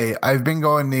will say I've been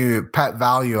going to Pet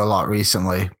Value a lot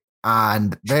recently,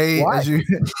 and they, as you,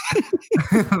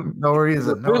 no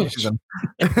reason.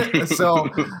 So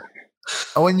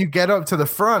when you get up to the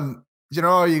front, you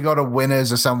go to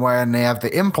Winners or somewhere, and they have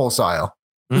the impulse aisle,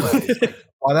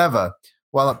 whatever.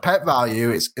 Well, at Pet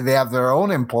Value, they have their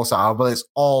own impulse aisle, but it's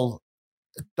all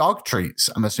dog treats.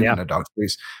 I'm assuming they're dog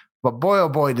treats, but boy, oh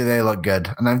boy, do they look good!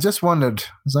 And I've just wondered,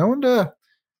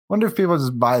 wonder if people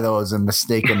just buy those and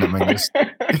mistaken them and just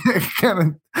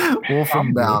kind of wolf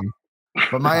them down.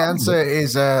 But my answer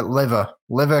is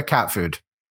liver cat food.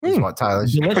 Is what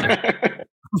Tyler's.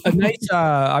 A nice,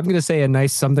 I'm going to say a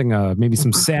nice something, maybe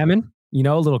some salmon, a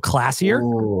little classier.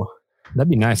 Ooh. That'd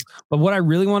be nice. But what I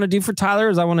really want to do for Tyler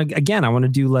is I want to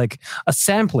do like a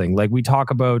sampling. Like we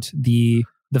talk about the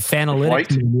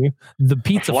Fanalytics menu, the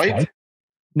pizza flight.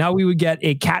 Now we would get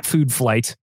a cat food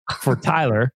flight for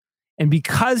Tyler. And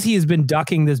because he has been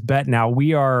ducking this bet now,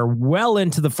 we are well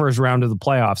into the first round of the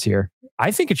playoffs here. I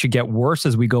think it should get worse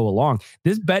as we go along.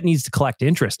 This bet needs to collect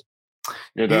interest.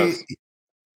 It does.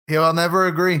 He will never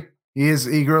agree.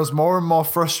 He grows more and more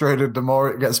frustrated the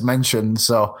more it gets mentioned.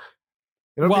 So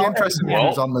it'll be interesting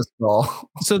who's on this call.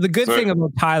 So the good thing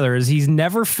about Tyler is he's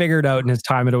never figured out in his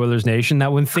time at Oilers Nation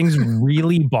that when things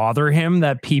really bother him,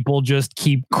 that people just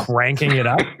keep cranking it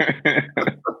up.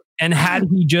 And had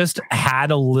he just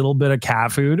had a little bit of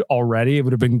cat food already, it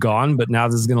would have been gone. But now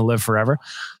this is going to live forever.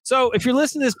 So if you're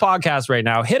listening to this podcast right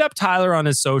now, hit up Tyler on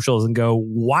his socials and go,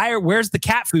 where's the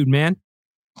cat food, man?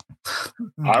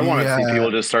 I want to see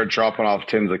people just start dropping off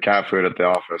tins of cat food at the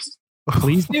office.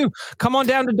 Please do. Come on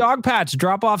down to Dog Patch.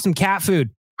 Drop off some cat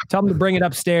food. Tell them to bring it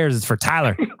upstairs. It's for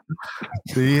Tyler.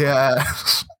 Yeah.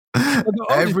 Does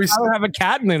Tyler have a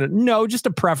cat in it? No, just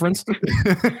a preference.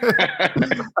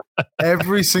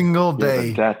 Every single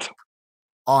day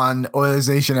on Oilers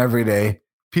Nation every day,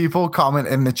 people comment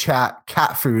in the chat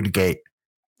cat food gate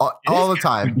all the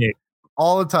time.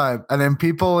 All the time. And then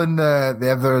people they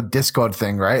have their Discord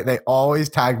thing, right? They always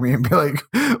tag me and be like,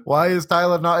 why is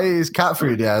Tyler not eating his cat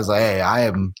food? Yeah, I was like, hey,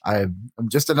 I'm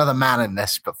just another man in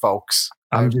this, but folks,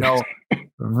 I have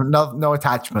no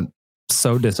attachment.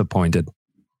 So disappointed.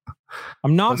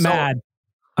 I'm not mad.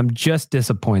 I'm just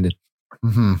disappointed.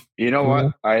 Mm-hmm. You know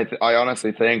what? I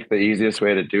honestly think the easiest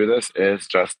way to do this is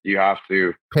just you have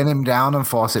to pin him down and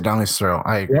force it down his throat.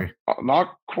 I agree.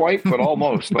 Not quite, but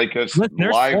almost. Like it's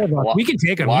we can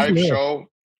take him.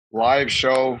 Live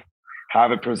show.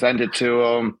 Have it presented to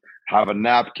him. Have a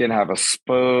napkin. Have a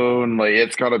spoon. Like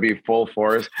it's got to be full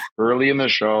force early in the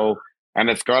show,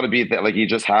 and it's got to be that like he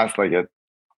just has like it.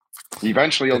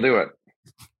 Eventually, he'll do it.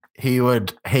 He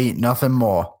would hate nothing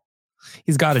more.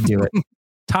 He's got to do it.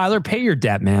 Tyler, pay your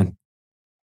debt, man.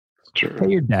 True. Pay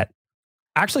your debt.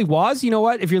 Actually, Waz, you know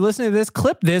what? If you're listening to this,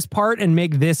 clip this part and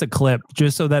make this a clip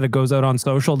just so that it goes out on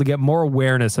social to get more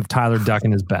awareness of Tyler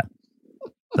ducking his bet.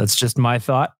 That's just my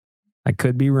thought. I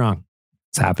could be wrong.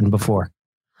 It's happened before.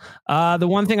 The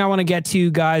one thing I want to get to,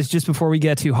 guys, just before we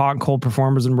get to hot and cold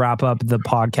performers and wrap up the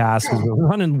podcast, because we're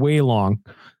running way long,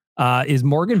 is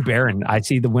Morgan Barron. I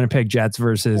see the Winnipeg Jets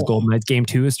versus Golden Knights game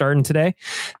 2 is starting today.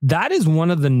 That is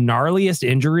one of the gnarliest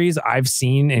injuries I've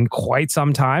seen in quite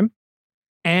some time.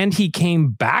 And he came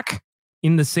back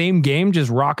in the same game, just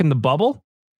rocking the bubble.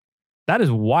 That is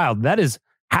wild. That is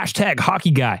hashtag hockey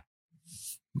guy.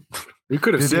 We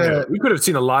could have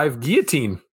seen a live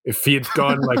guillotine if he had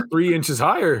gone like 3 inches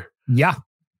higher. Yeah.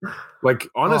 Like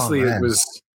honestly,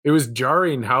 it was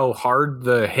jarring how hard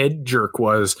the head jerk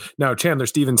was. Now, Chandler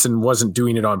Stevenson wasn't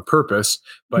doing it on purpose,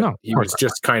 but he was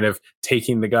just kind of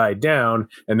taking the guy down.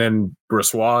 And then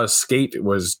Brossois' skate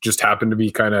was just happened to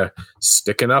be kind of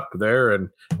sticking up there. And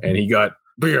he got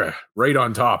right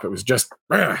on top. It was just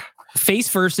face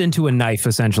first into a knife,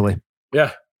 essentially.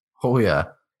 Yeah. Oh, yeah.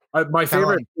 My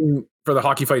favorite thing for the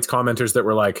Hockey Fights commenters that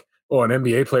were like, oh, an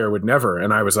NBA player would never.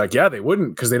 And I was like, yeah, they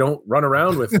wouldn't, because they don't run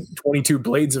around with 22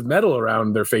 blades of metal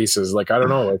around their faces. Like, I don't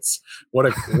know. It's what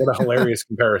a hilarious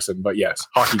comparison. But yes,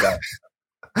 hockey guy.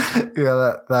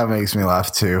 Yeah, that makes me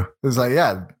laugh too. It's like,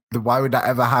 yeah, why would that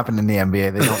ever happen in the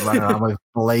NBA? They don't run around with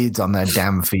blades on their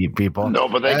damn feet, people. No,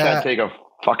 but they can't take a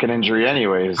fucking injury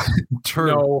anyways.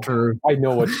 True. I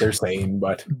know what they're saying,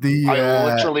 but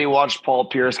I literally watched Paul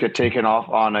Pierce get taken off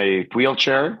on a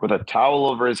wheelchair with a towel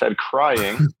over his head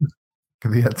crying.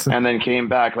 And then came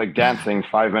back like dancing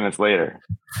 5 minutes later.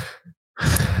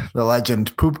 The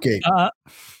legend, Poopgate.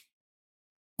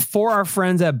 For our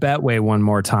friends at Betway one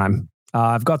more time,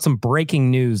 I've got some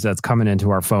breaking news that's coming into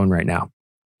our phone right now.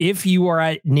 If you are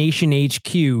at Nation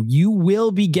HQ, you will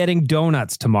be getting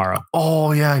donuts tomorrow.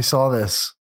 Oh, yeah, I saw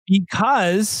this.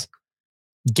 Because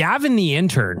Gavin the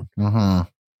intern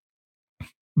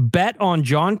bet on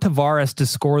John Tavares to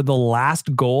score the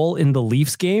last goal in the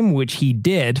Leafs game, which he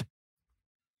did.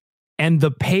 And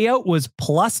the payout was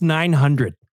plus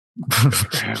 900.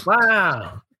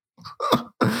 Wow.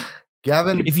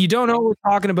 Gavin, if you don't know what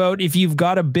we're talking about, if you've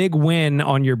got a big win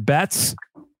on your bets,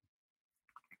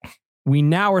 we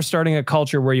now are starting a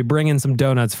culture where you bring in some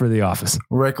donuts for the office.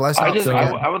 Rick,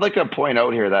 I would like to point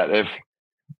out here that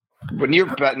when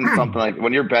you're betting something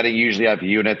when you're betting, usually have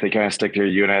units, they kind of stick to your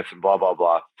units and blah, blah,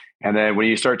 blah. And then when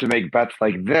you start to make bets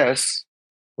like this,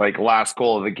 like last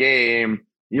goal of the game,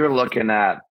 you're looking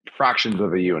at fractions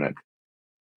of a unit,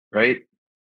 right?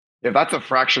 If that's a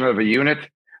fraction of a unit,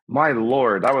 my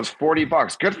Lord, that was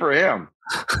 $40. Good for him.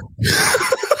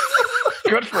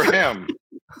 Good for him.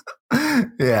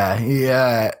 Yeah, he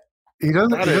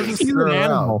doesn't screw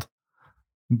around.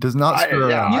 He does not screw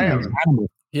around.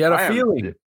 He had a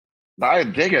feeling. I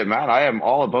dig it, man. I am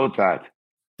all about that.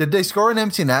 Did they score an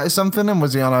empty net or something? And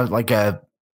was he on a hat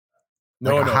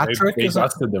trick? They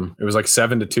busted them. It was like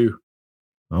 7-2.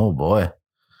 Oh boy.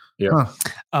 Yeah.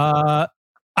 Huh.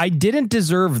 I didn't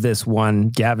deserve this one,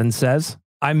 Gavin says.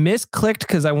 I misclicked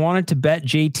because I wanted to bet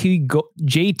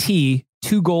JT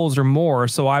 2 goals or more,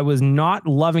 so I was not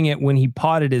loving it when he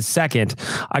potted his second.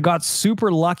 I got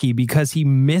super lucky because he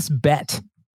misbet.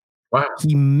 Wow.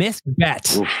 He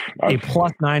misbet a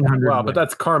plus 900. Wow, but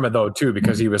that's karma though too,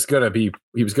 because he was gonna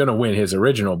win his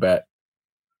original bet.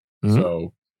 Mm-hmm.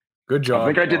 So good job. I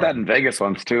think I did that in Vegas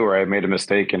once too, where I made a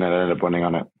mistake and I ended up winning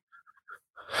on it.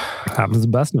 Happens the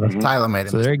best of us. Tyler made a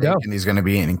mistake, there you go. And he's going to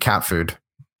be eating cat food.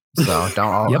 So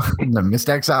don't. The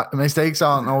mistakes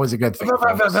aren't always a good thing.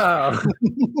 Got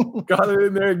it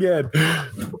in there again.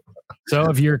 So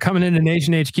if you're coming into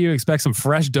Nation HQ, expect some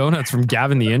fresh donuts from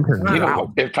Gavin the intern.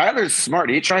 Wow. If Tyler's smart,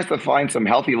 he tries to find some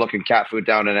healthy looking cat food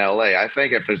down in LA. I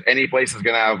think if there's any place that's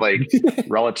going to have like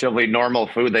relatively normal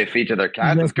food they feed to their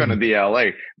cat, it's going to be LA.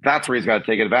 That's where he's got to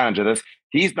take advantage of this.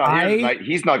 He's not here tonight.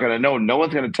 He's not going to know. No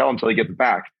one's going to tell him until he gets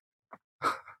back.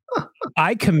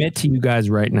 I commit to you guys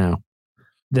right now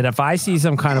that if I see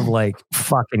some kind of like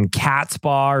fucking cat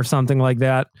spa or something like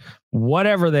that,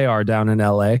 whatever they are down in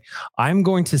LA, I'm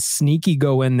going to sneaky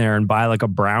go in there and buy like a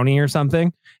brownie or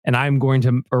something. And I'm going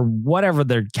to, or whatever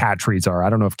their cat treats are.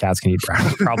 I don't know if cats can eat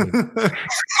brownies. Probably.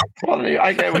 Well,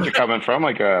 I get what you're coming from.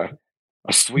 Like a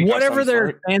sweet, whatever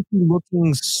their fancy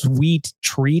looking sweet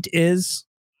treat is,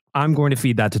 I'm going to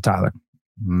feed that to Tyler.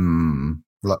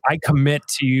 I commit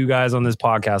to you guys on this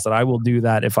podcast that I will do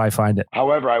that if I find it.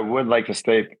 However, I would like to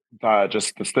state,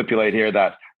 just to stipulate here,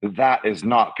 that is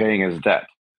not paying his debt.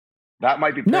 That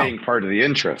might be paying part of the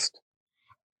interest.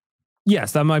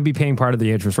 Yes, that might be paying part of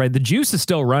the interest, right? The juice is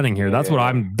still running here. That's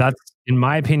that's in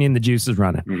my opinion, the juice is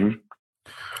running. Mm-hmm.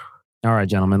 All right,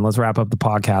 gentlemen, let's wrap up the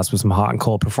podcast with some hot and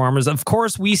cold performers. Of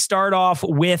course, we start off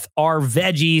with our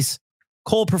veggies,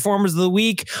 cold performers of the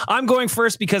week. I'm going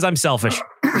first because I'm selfish.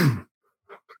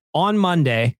 On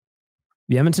Monday,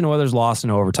 the Edmonton Oilers lost in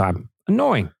overtime.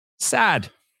 Annoying, sad,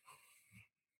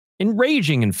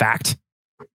 enraging, in fact.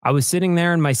 I was sitting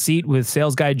there in my seat with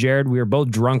sales guy Jared. We were both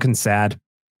drunk and sad,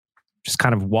 just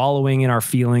kind of wallowing in our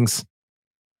feelings.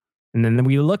 And then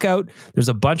we look out, there's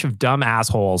a bunch of dumb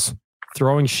assholes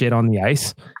throwing shit on the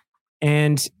ice.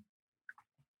 And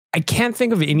I can't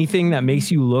think of anything that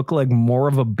makes you look like more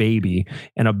of a baby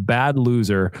and a bad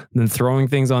loser than throwing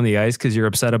things on the ice because you're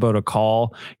upset about a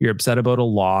call, you're upset about a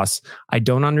loss. I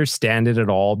don't understand it at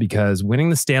all because winning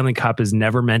the Stanley Cup is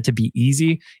never meant to be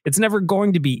easy. It's never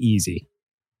going to be easy.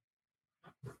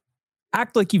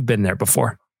 Act like you've been there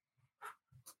before.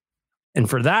 And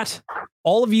for that,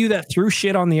 all of you that threw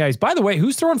shit on the ice, by the way,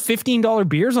 who's throwing $15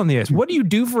 beers on the ice? What do you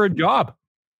do for a job?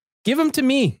 Give them to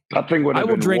me. That thing would have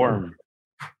been warm.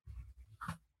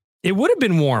 It would have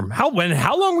been warm. How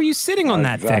long were you sitting on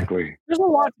that thing? There's a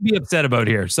lot to be upset about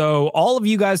here. So all of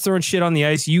you guys throwing shit on the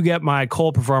ice, you get my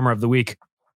cold performer of the week.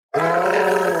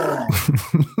 I'm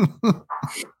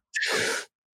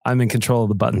in control of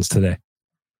the buttons today.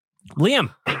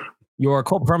 Liam, your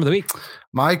cold performer of the week.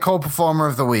 My cold performer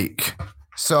of the week.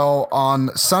 So on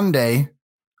Sunday,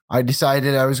 I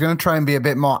decided I was going to try and be a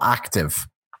bit more active.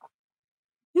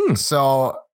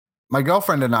 So my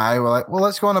girlfriend and I were like, well,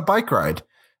 let's go on a bike ride.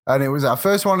 And it was our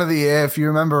first one of the year. If you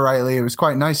remember rightly, it was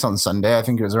quite nice on Sunday. I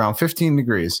think it was around 15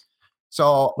 degrees.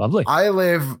 So lovely. I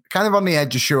live kind of on the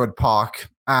edge of Sherwood Park,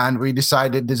 and we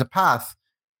decided there's a path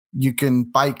you can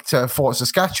bike to Fort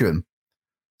Saskatchewan.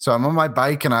 So I'm on my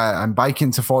bike and I'm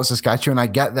biking to Fort Saskatchewan. I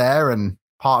get there, and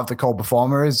part of the cold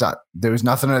performer is that there was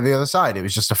nothing on the other side. It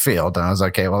was just a field. And I was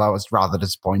like, okay, well, that was rather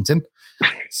disappointing.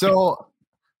 So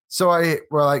we're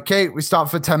like, okay, we stop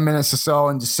for 10 minutes or so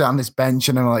and just sit on this bench.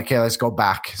 And then we're like, okay, let's go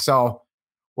back. So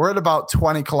we're at about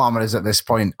 20 kilometers at this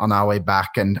point on our way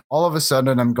back. And all of a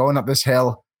sudden I'm going up this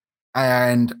hill,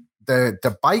 and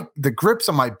the grips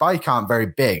on my bike aren't very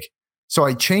big. So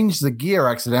I changed the gear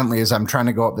accidentally as I'm trying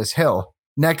to go up this hill.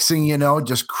 Next thing you know,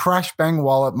 just crash bang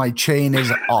wallop, my chain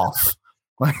is off.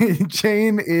 My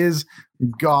chain is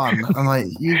gone. I'm like,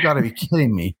 you got to be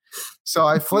kidding me. So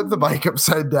I flip the bike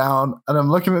upside down, and I'm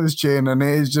looking at this chain, and it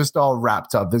is just all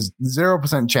wrapped up. There's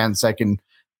 0% chance I can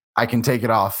take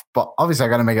it off, but obviously I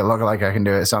got to make it look like I can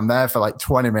do it. So I'm there for like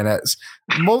 20 minutes.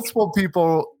 Multiple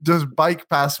people just bike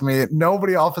past me.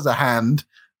 Nobody offers a hand.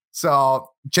 So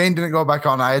chain didn't go back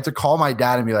on. I had to call my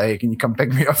dad and be like, hey, can you come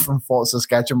pick me up from Fort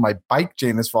Saskatchewan? My bike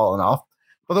chain has fallen off.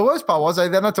 But the worst part was I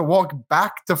then had to walk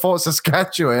back to Fort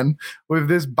Saskatchewan with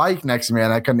this bike next to me,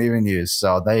 and I couldn't even use.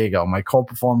 So there you go. My cold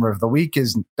performer of the week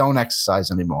is don't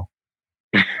exercise anymore.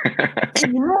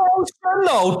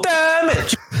 Emotional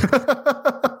damage.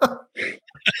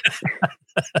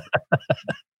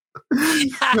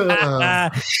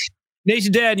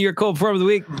 Nation Dan, your cold performer of the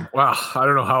week. Wow, I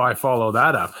don't know how I follow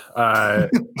that up.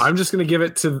 I'm just going to give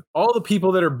it to all the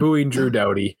people that are booing Drew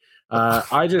Doughty.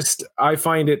 I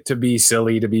find it to be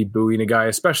silly to be booing a guy,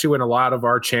 especially when a lot of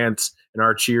our chants and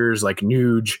our cheers like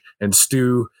Nuge and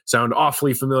Stu sound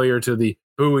awfully familiar to the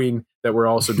booing that we're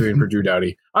also doing for Drew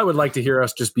Doughty. I would like to hear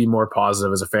us just be more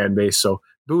positive as a fan base. So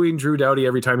booing Drew Doughty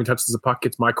every time he touches the puck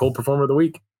gets my cold performer of the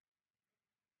week.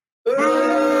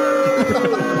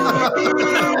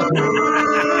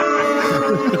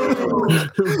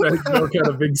 No kind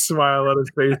of big smile on his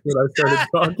face when I started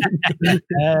talking.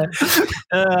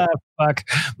 Fuck.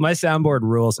 My soundboard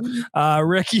rules.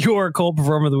 Rick, your cold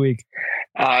performer of the week.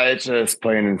 It's just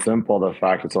plain and simple. The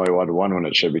fact it's only 1-1 when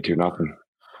it should be 2-0.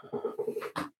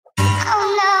 Oh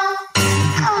no.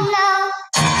 Oh no.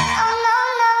 Oh no,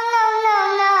 no, no, no,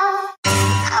 no.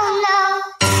 Oh no.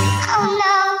 Oh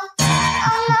no.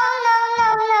 Oh no, no, no,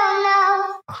 no, no.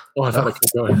 Oh, I thought I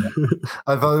kept going.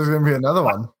 I thought there was going to be another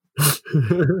one.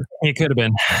 It could have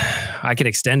been. I could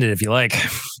extend it if you like,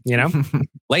 you know?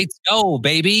 Let's go,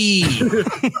 baby.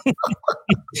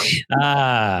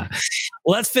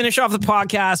 Let's finish off the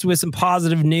podcast with some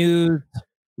positive news.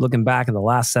 Looking back at the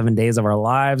last 7 days of our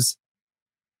lives.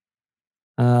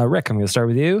 Rick, I'm going to start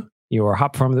with you. Your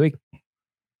hot performer of the week.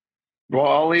 Well,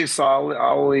 I'll leave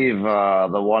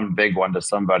the one big one to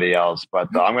somebody else, but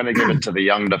I'm going to give it to the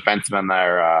young defenseman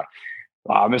there,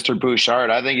 Mr. Bouchard.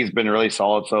 I think he's been really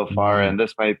solid so far, and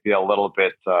this might be a little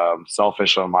bit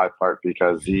selfish on my part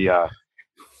because he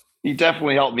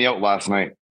definitely helped me out last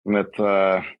night with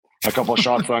a couple of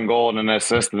shots on goal and an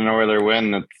assist and an earlier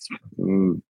win. It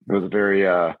was a very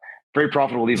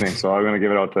profitable evening, so I'm going to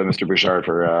give it out to Mr. Bouchard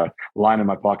for lining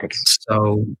my pockets.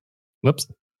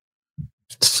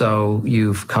 So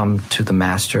you've come to the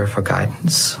master for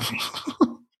guidance.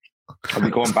 I'll be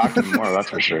going back to him more, that's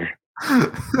for sure.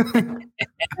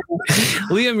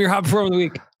 Liam, your hot performer of the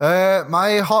week.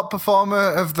 My hot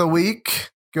performer of the week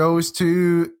goes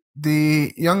to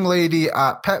the young lady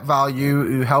at Pet Value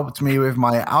who helped me with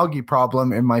my algae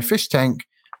problem in my fish tank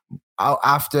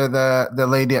after the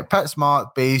lady at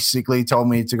PetSmart basically told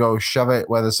me to go shove it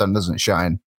where the sun doesn't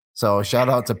shine. So shout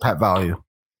out to Pet Value.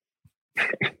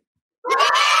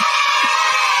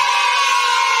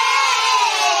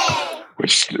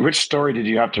 Which story did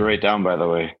you have to write down, by the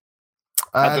way?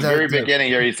 At the very beginning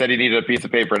here, he said he needed a piece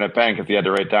of paper and a pen because he had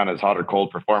to write down his hot or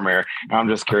cold performer. I'm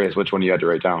just curious which one you had to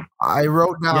write down. I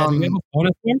wrote down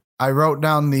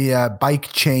the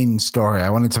bike chain story. I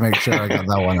wanted to make sure I got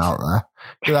that one out there.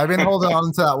 Because I've been holding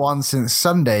on to that one since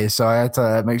Sunday, so I had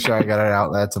to make sure I got it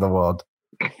out there to the world.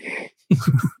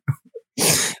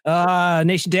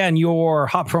 Nation Dan, your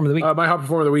hot performer of the week. My hot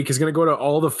performer of the week is going to go to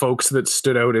all the folks that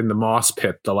stood out in the moss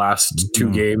pit the last two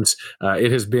games.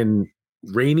 It has been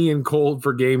rainy and cold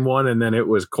for game one, and then it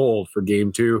was cold for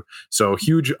game two. So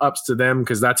huge ups to them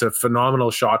because that's a phenomenal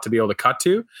shot to be able to cut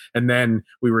to. And then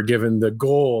we were given the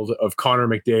gold of Connor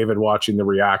McDavid watching the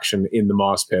reaction in the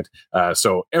moss pit.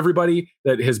 So everybody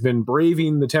that has been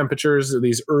braving the temperatures of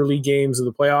these early games of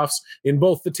the playoffs in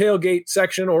both the tailgate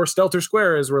section or Stelter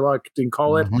Square, as we're like to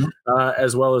call it,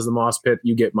 as well as the moss pit,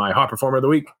 you get my hot performer of the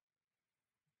week.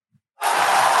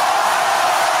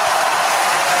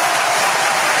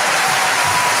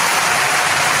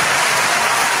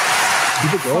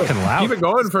 Keep it going. Keep it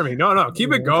going for me. No,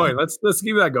 keep it going. Let's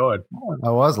keep that going.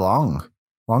 That was long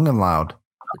and loud.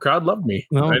 The crowd loved me.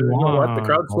 You know what? The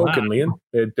crowd spoken, Liam.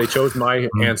 They chose my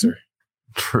answer.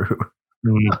 True.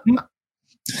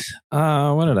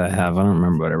 What did I have? I don't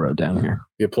remember what I wrote down here.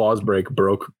 The applause break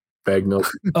broke bag milk.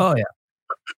 Oh yeah.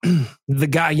 The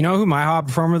guy, you know who my hot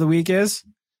performer of the week is?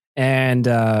 And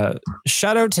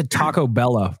shout out to Taco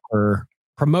Bella for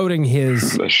promoting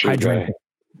his hydration.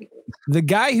 The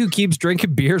guy who keeps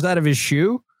drinking beers out of his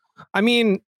shoe. I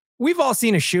mean, we've all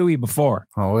seen a shoey before.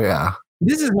 Oh, yeah.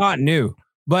 This is not new,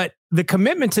 but the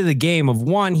commitment to the game of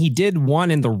one, he did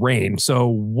one in the rain. So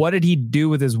what did he do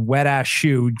with his wet ass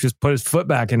shoe? Just put his foot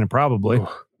back in it, probably.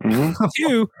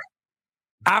 Two,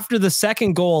 after the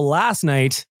second goal last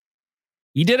night,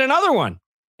 he did another one.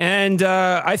 And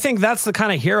I think that's the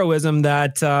kind of heroism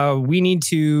that we need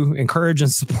to encourage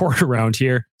and support around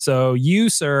here. So you,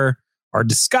 sir, are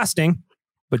disgusting,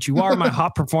 but you are my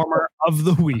hot performer of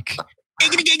the week.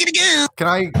 Can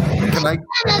I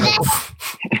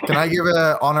give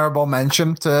an honorable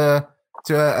mention to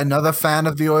another fan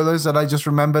of the Oilers that I just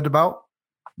remembered about?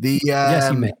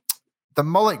 Yes, you may. The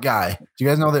mullet guy. Do you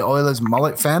guys know the Oilers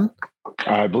mullet fan?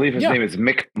 I believe his name is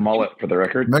Mick Mullet, for the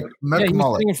record. Mick he was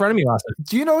Mullet. sitting in front of me last night.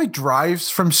 Do you know he drives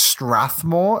from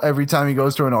Strathmore every time he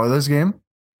goes to an Oilers game?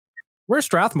 Where's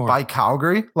Strathmore? By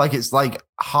Calgary. Like it's like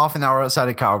half an hour outside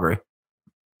of Calgary.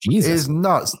 Jesus. It is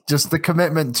nuts. Just the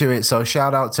commitment to it. So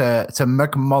shout out to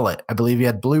Mick Mullet. I believe he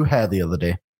had blue hair the other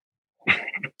day.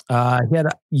 I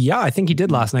think he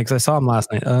did last night because I saw him last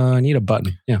night. I need a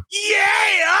button. Yeah.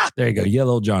 There you go. Yeah,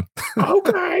 Little John.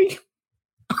 Okay.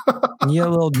 Yeah,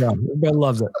 Little John. Everybody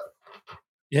loves it.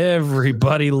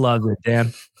 Everybody loves it,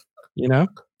 Dan. You know?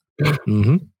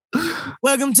 Mm-hmm.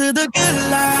 Welcome to the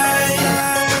good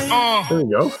life. There you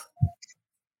go.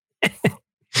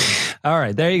 All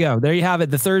right, there you go. There you have it.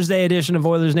 The Thursday edition of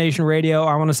Oilers Nation Radio.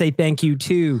 I want to say thank you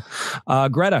to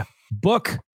Greta.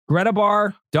 Book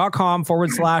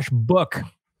gretabar.com/book.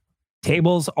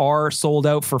 Tables are sold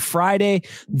out for Friday,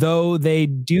 though they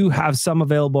do have some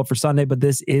available for Sunday, but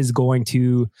this is going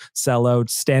to sell out.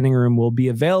 Standing room will be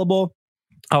available.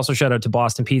 Also, shout out to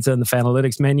Boston Pizza and the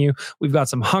Fanalytics menu. We've got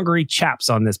some hungry chaps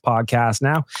on this podcast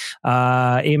now.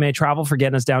 AMA Travel for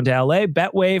getting us down to LA.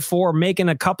 Betway for making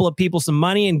a couple of people some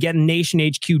money and getting Nation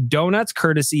HQ donuts,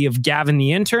 courtesy of Gavin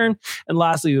the intern. And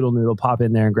lastly, Oodle Noodle, pop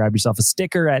in there and grab yourself a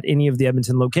sticker at any of the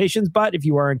Edmonton locations. But if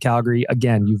you are in Calgary,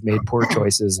 again, you've made poor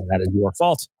choices and that is your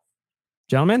fault.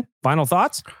 Gentlemen, final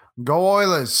thoughts? Go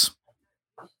Oilers.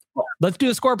 Let's do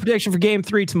a score prediction for Game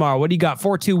 3 tomorrow. What do you got?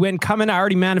 4-2 win coming. I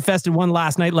already manifested one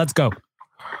last night. Let's go.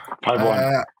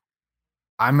 5-1.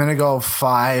 I'm going to go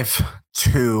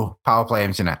 5-2 power play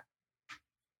empty net.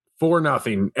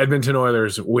 4-0 Edmonton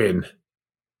Oilers win.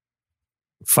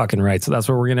 Fucking right. So that's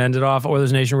where we're going to end it off.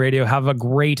 Oilers Nation Radio. Have a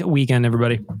great weekend,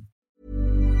 everybody.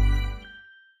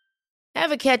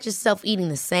 Ever catch yourself eating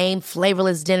the same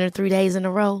flavorless dinner 3 days in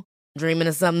a row? Dreaming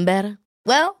of something better?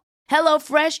 Well,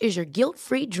 HelloFresh is your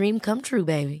guilt-free dream come true,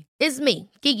 baby. It's me,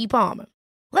 Keke Palmer.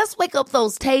 Let's wake up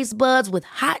those taste buds with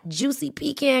hot, juicy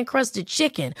pecan-crusted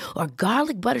chicken or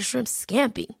garlic butter shrimp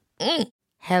scampi.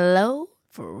 Hello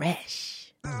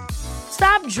Fresh.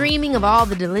 Stop dreaming of all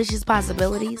the delicious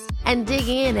possibilities and dig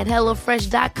in at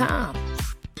HelloFresh.com.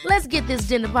 Let's get this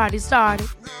dinner party started.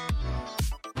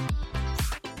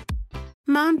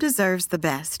 Mom deserves the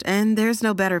best, and there's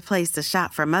no better place to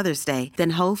shop for Mother's Day than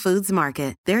Whole Foods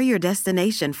Market. They're your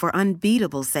destination for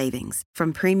unbeatable savings,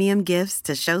 from premium gifts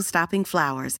to show-stopping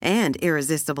flowers and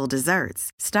irresistible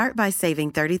desserts. Start by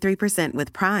saving 33%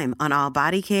 with Prime on all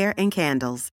body care and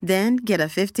candles. Then get a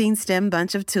 15-stem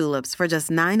bunch of tulips for just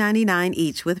 $9.99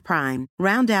 each with Prime.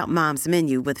 Round out Mom's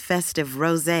menu with festive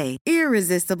rosé,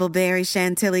 irresistible berry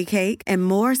chantilly cake, and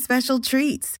more special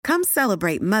treats. Come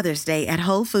celebrate Mother's Day at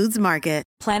Whole Foods Market.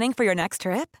 Planning for your next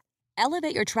trip?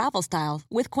 Elevate your travel style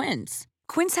with Quince.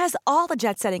 Quince has all the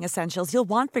jet-setting essentials you'll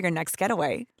want for your next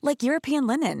getaway, like European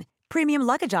linen, premium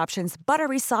luggage options,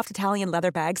 buttery soft Italian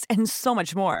leather bags, and so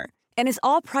much more. And is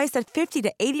all priced at 50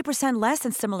 to 80% less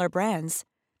than similar brands.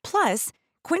 Plus,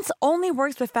 Quince only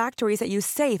works with factories that use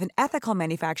safe and ethical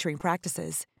manufacturing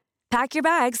practices. Pack your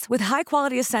bags with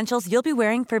high-quality essentials you'll be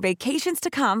wearing for vacations to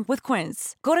come with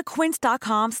Quince. Go to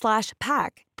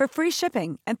quince.com/pack for free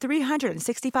shipping and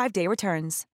 365-day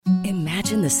returns.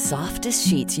 Imagine the softest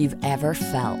sheets you've ever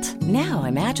felt. Now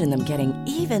imagine them getting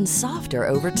even softer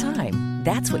over time.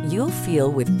 That's what you'll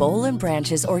feel with Boll &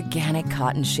 Branch's organic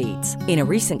cotton sheets. In a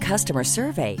recent customer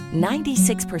survey,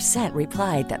 96%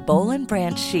 replied that Boll &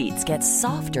 Branch sheets get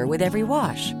softer with every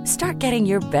wash. Start getting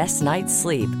your best night's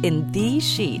sleep in these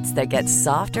sheets that get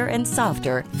softer and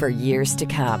softer for years to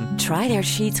come. Try their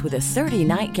sheets with a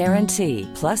 30-night guarantee.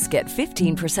 Plus, get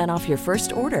 15% off your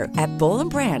first order at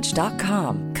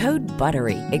bollandbranch.com. Code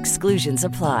BUTTERY. Exclusions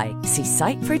apply. See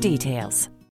site for details.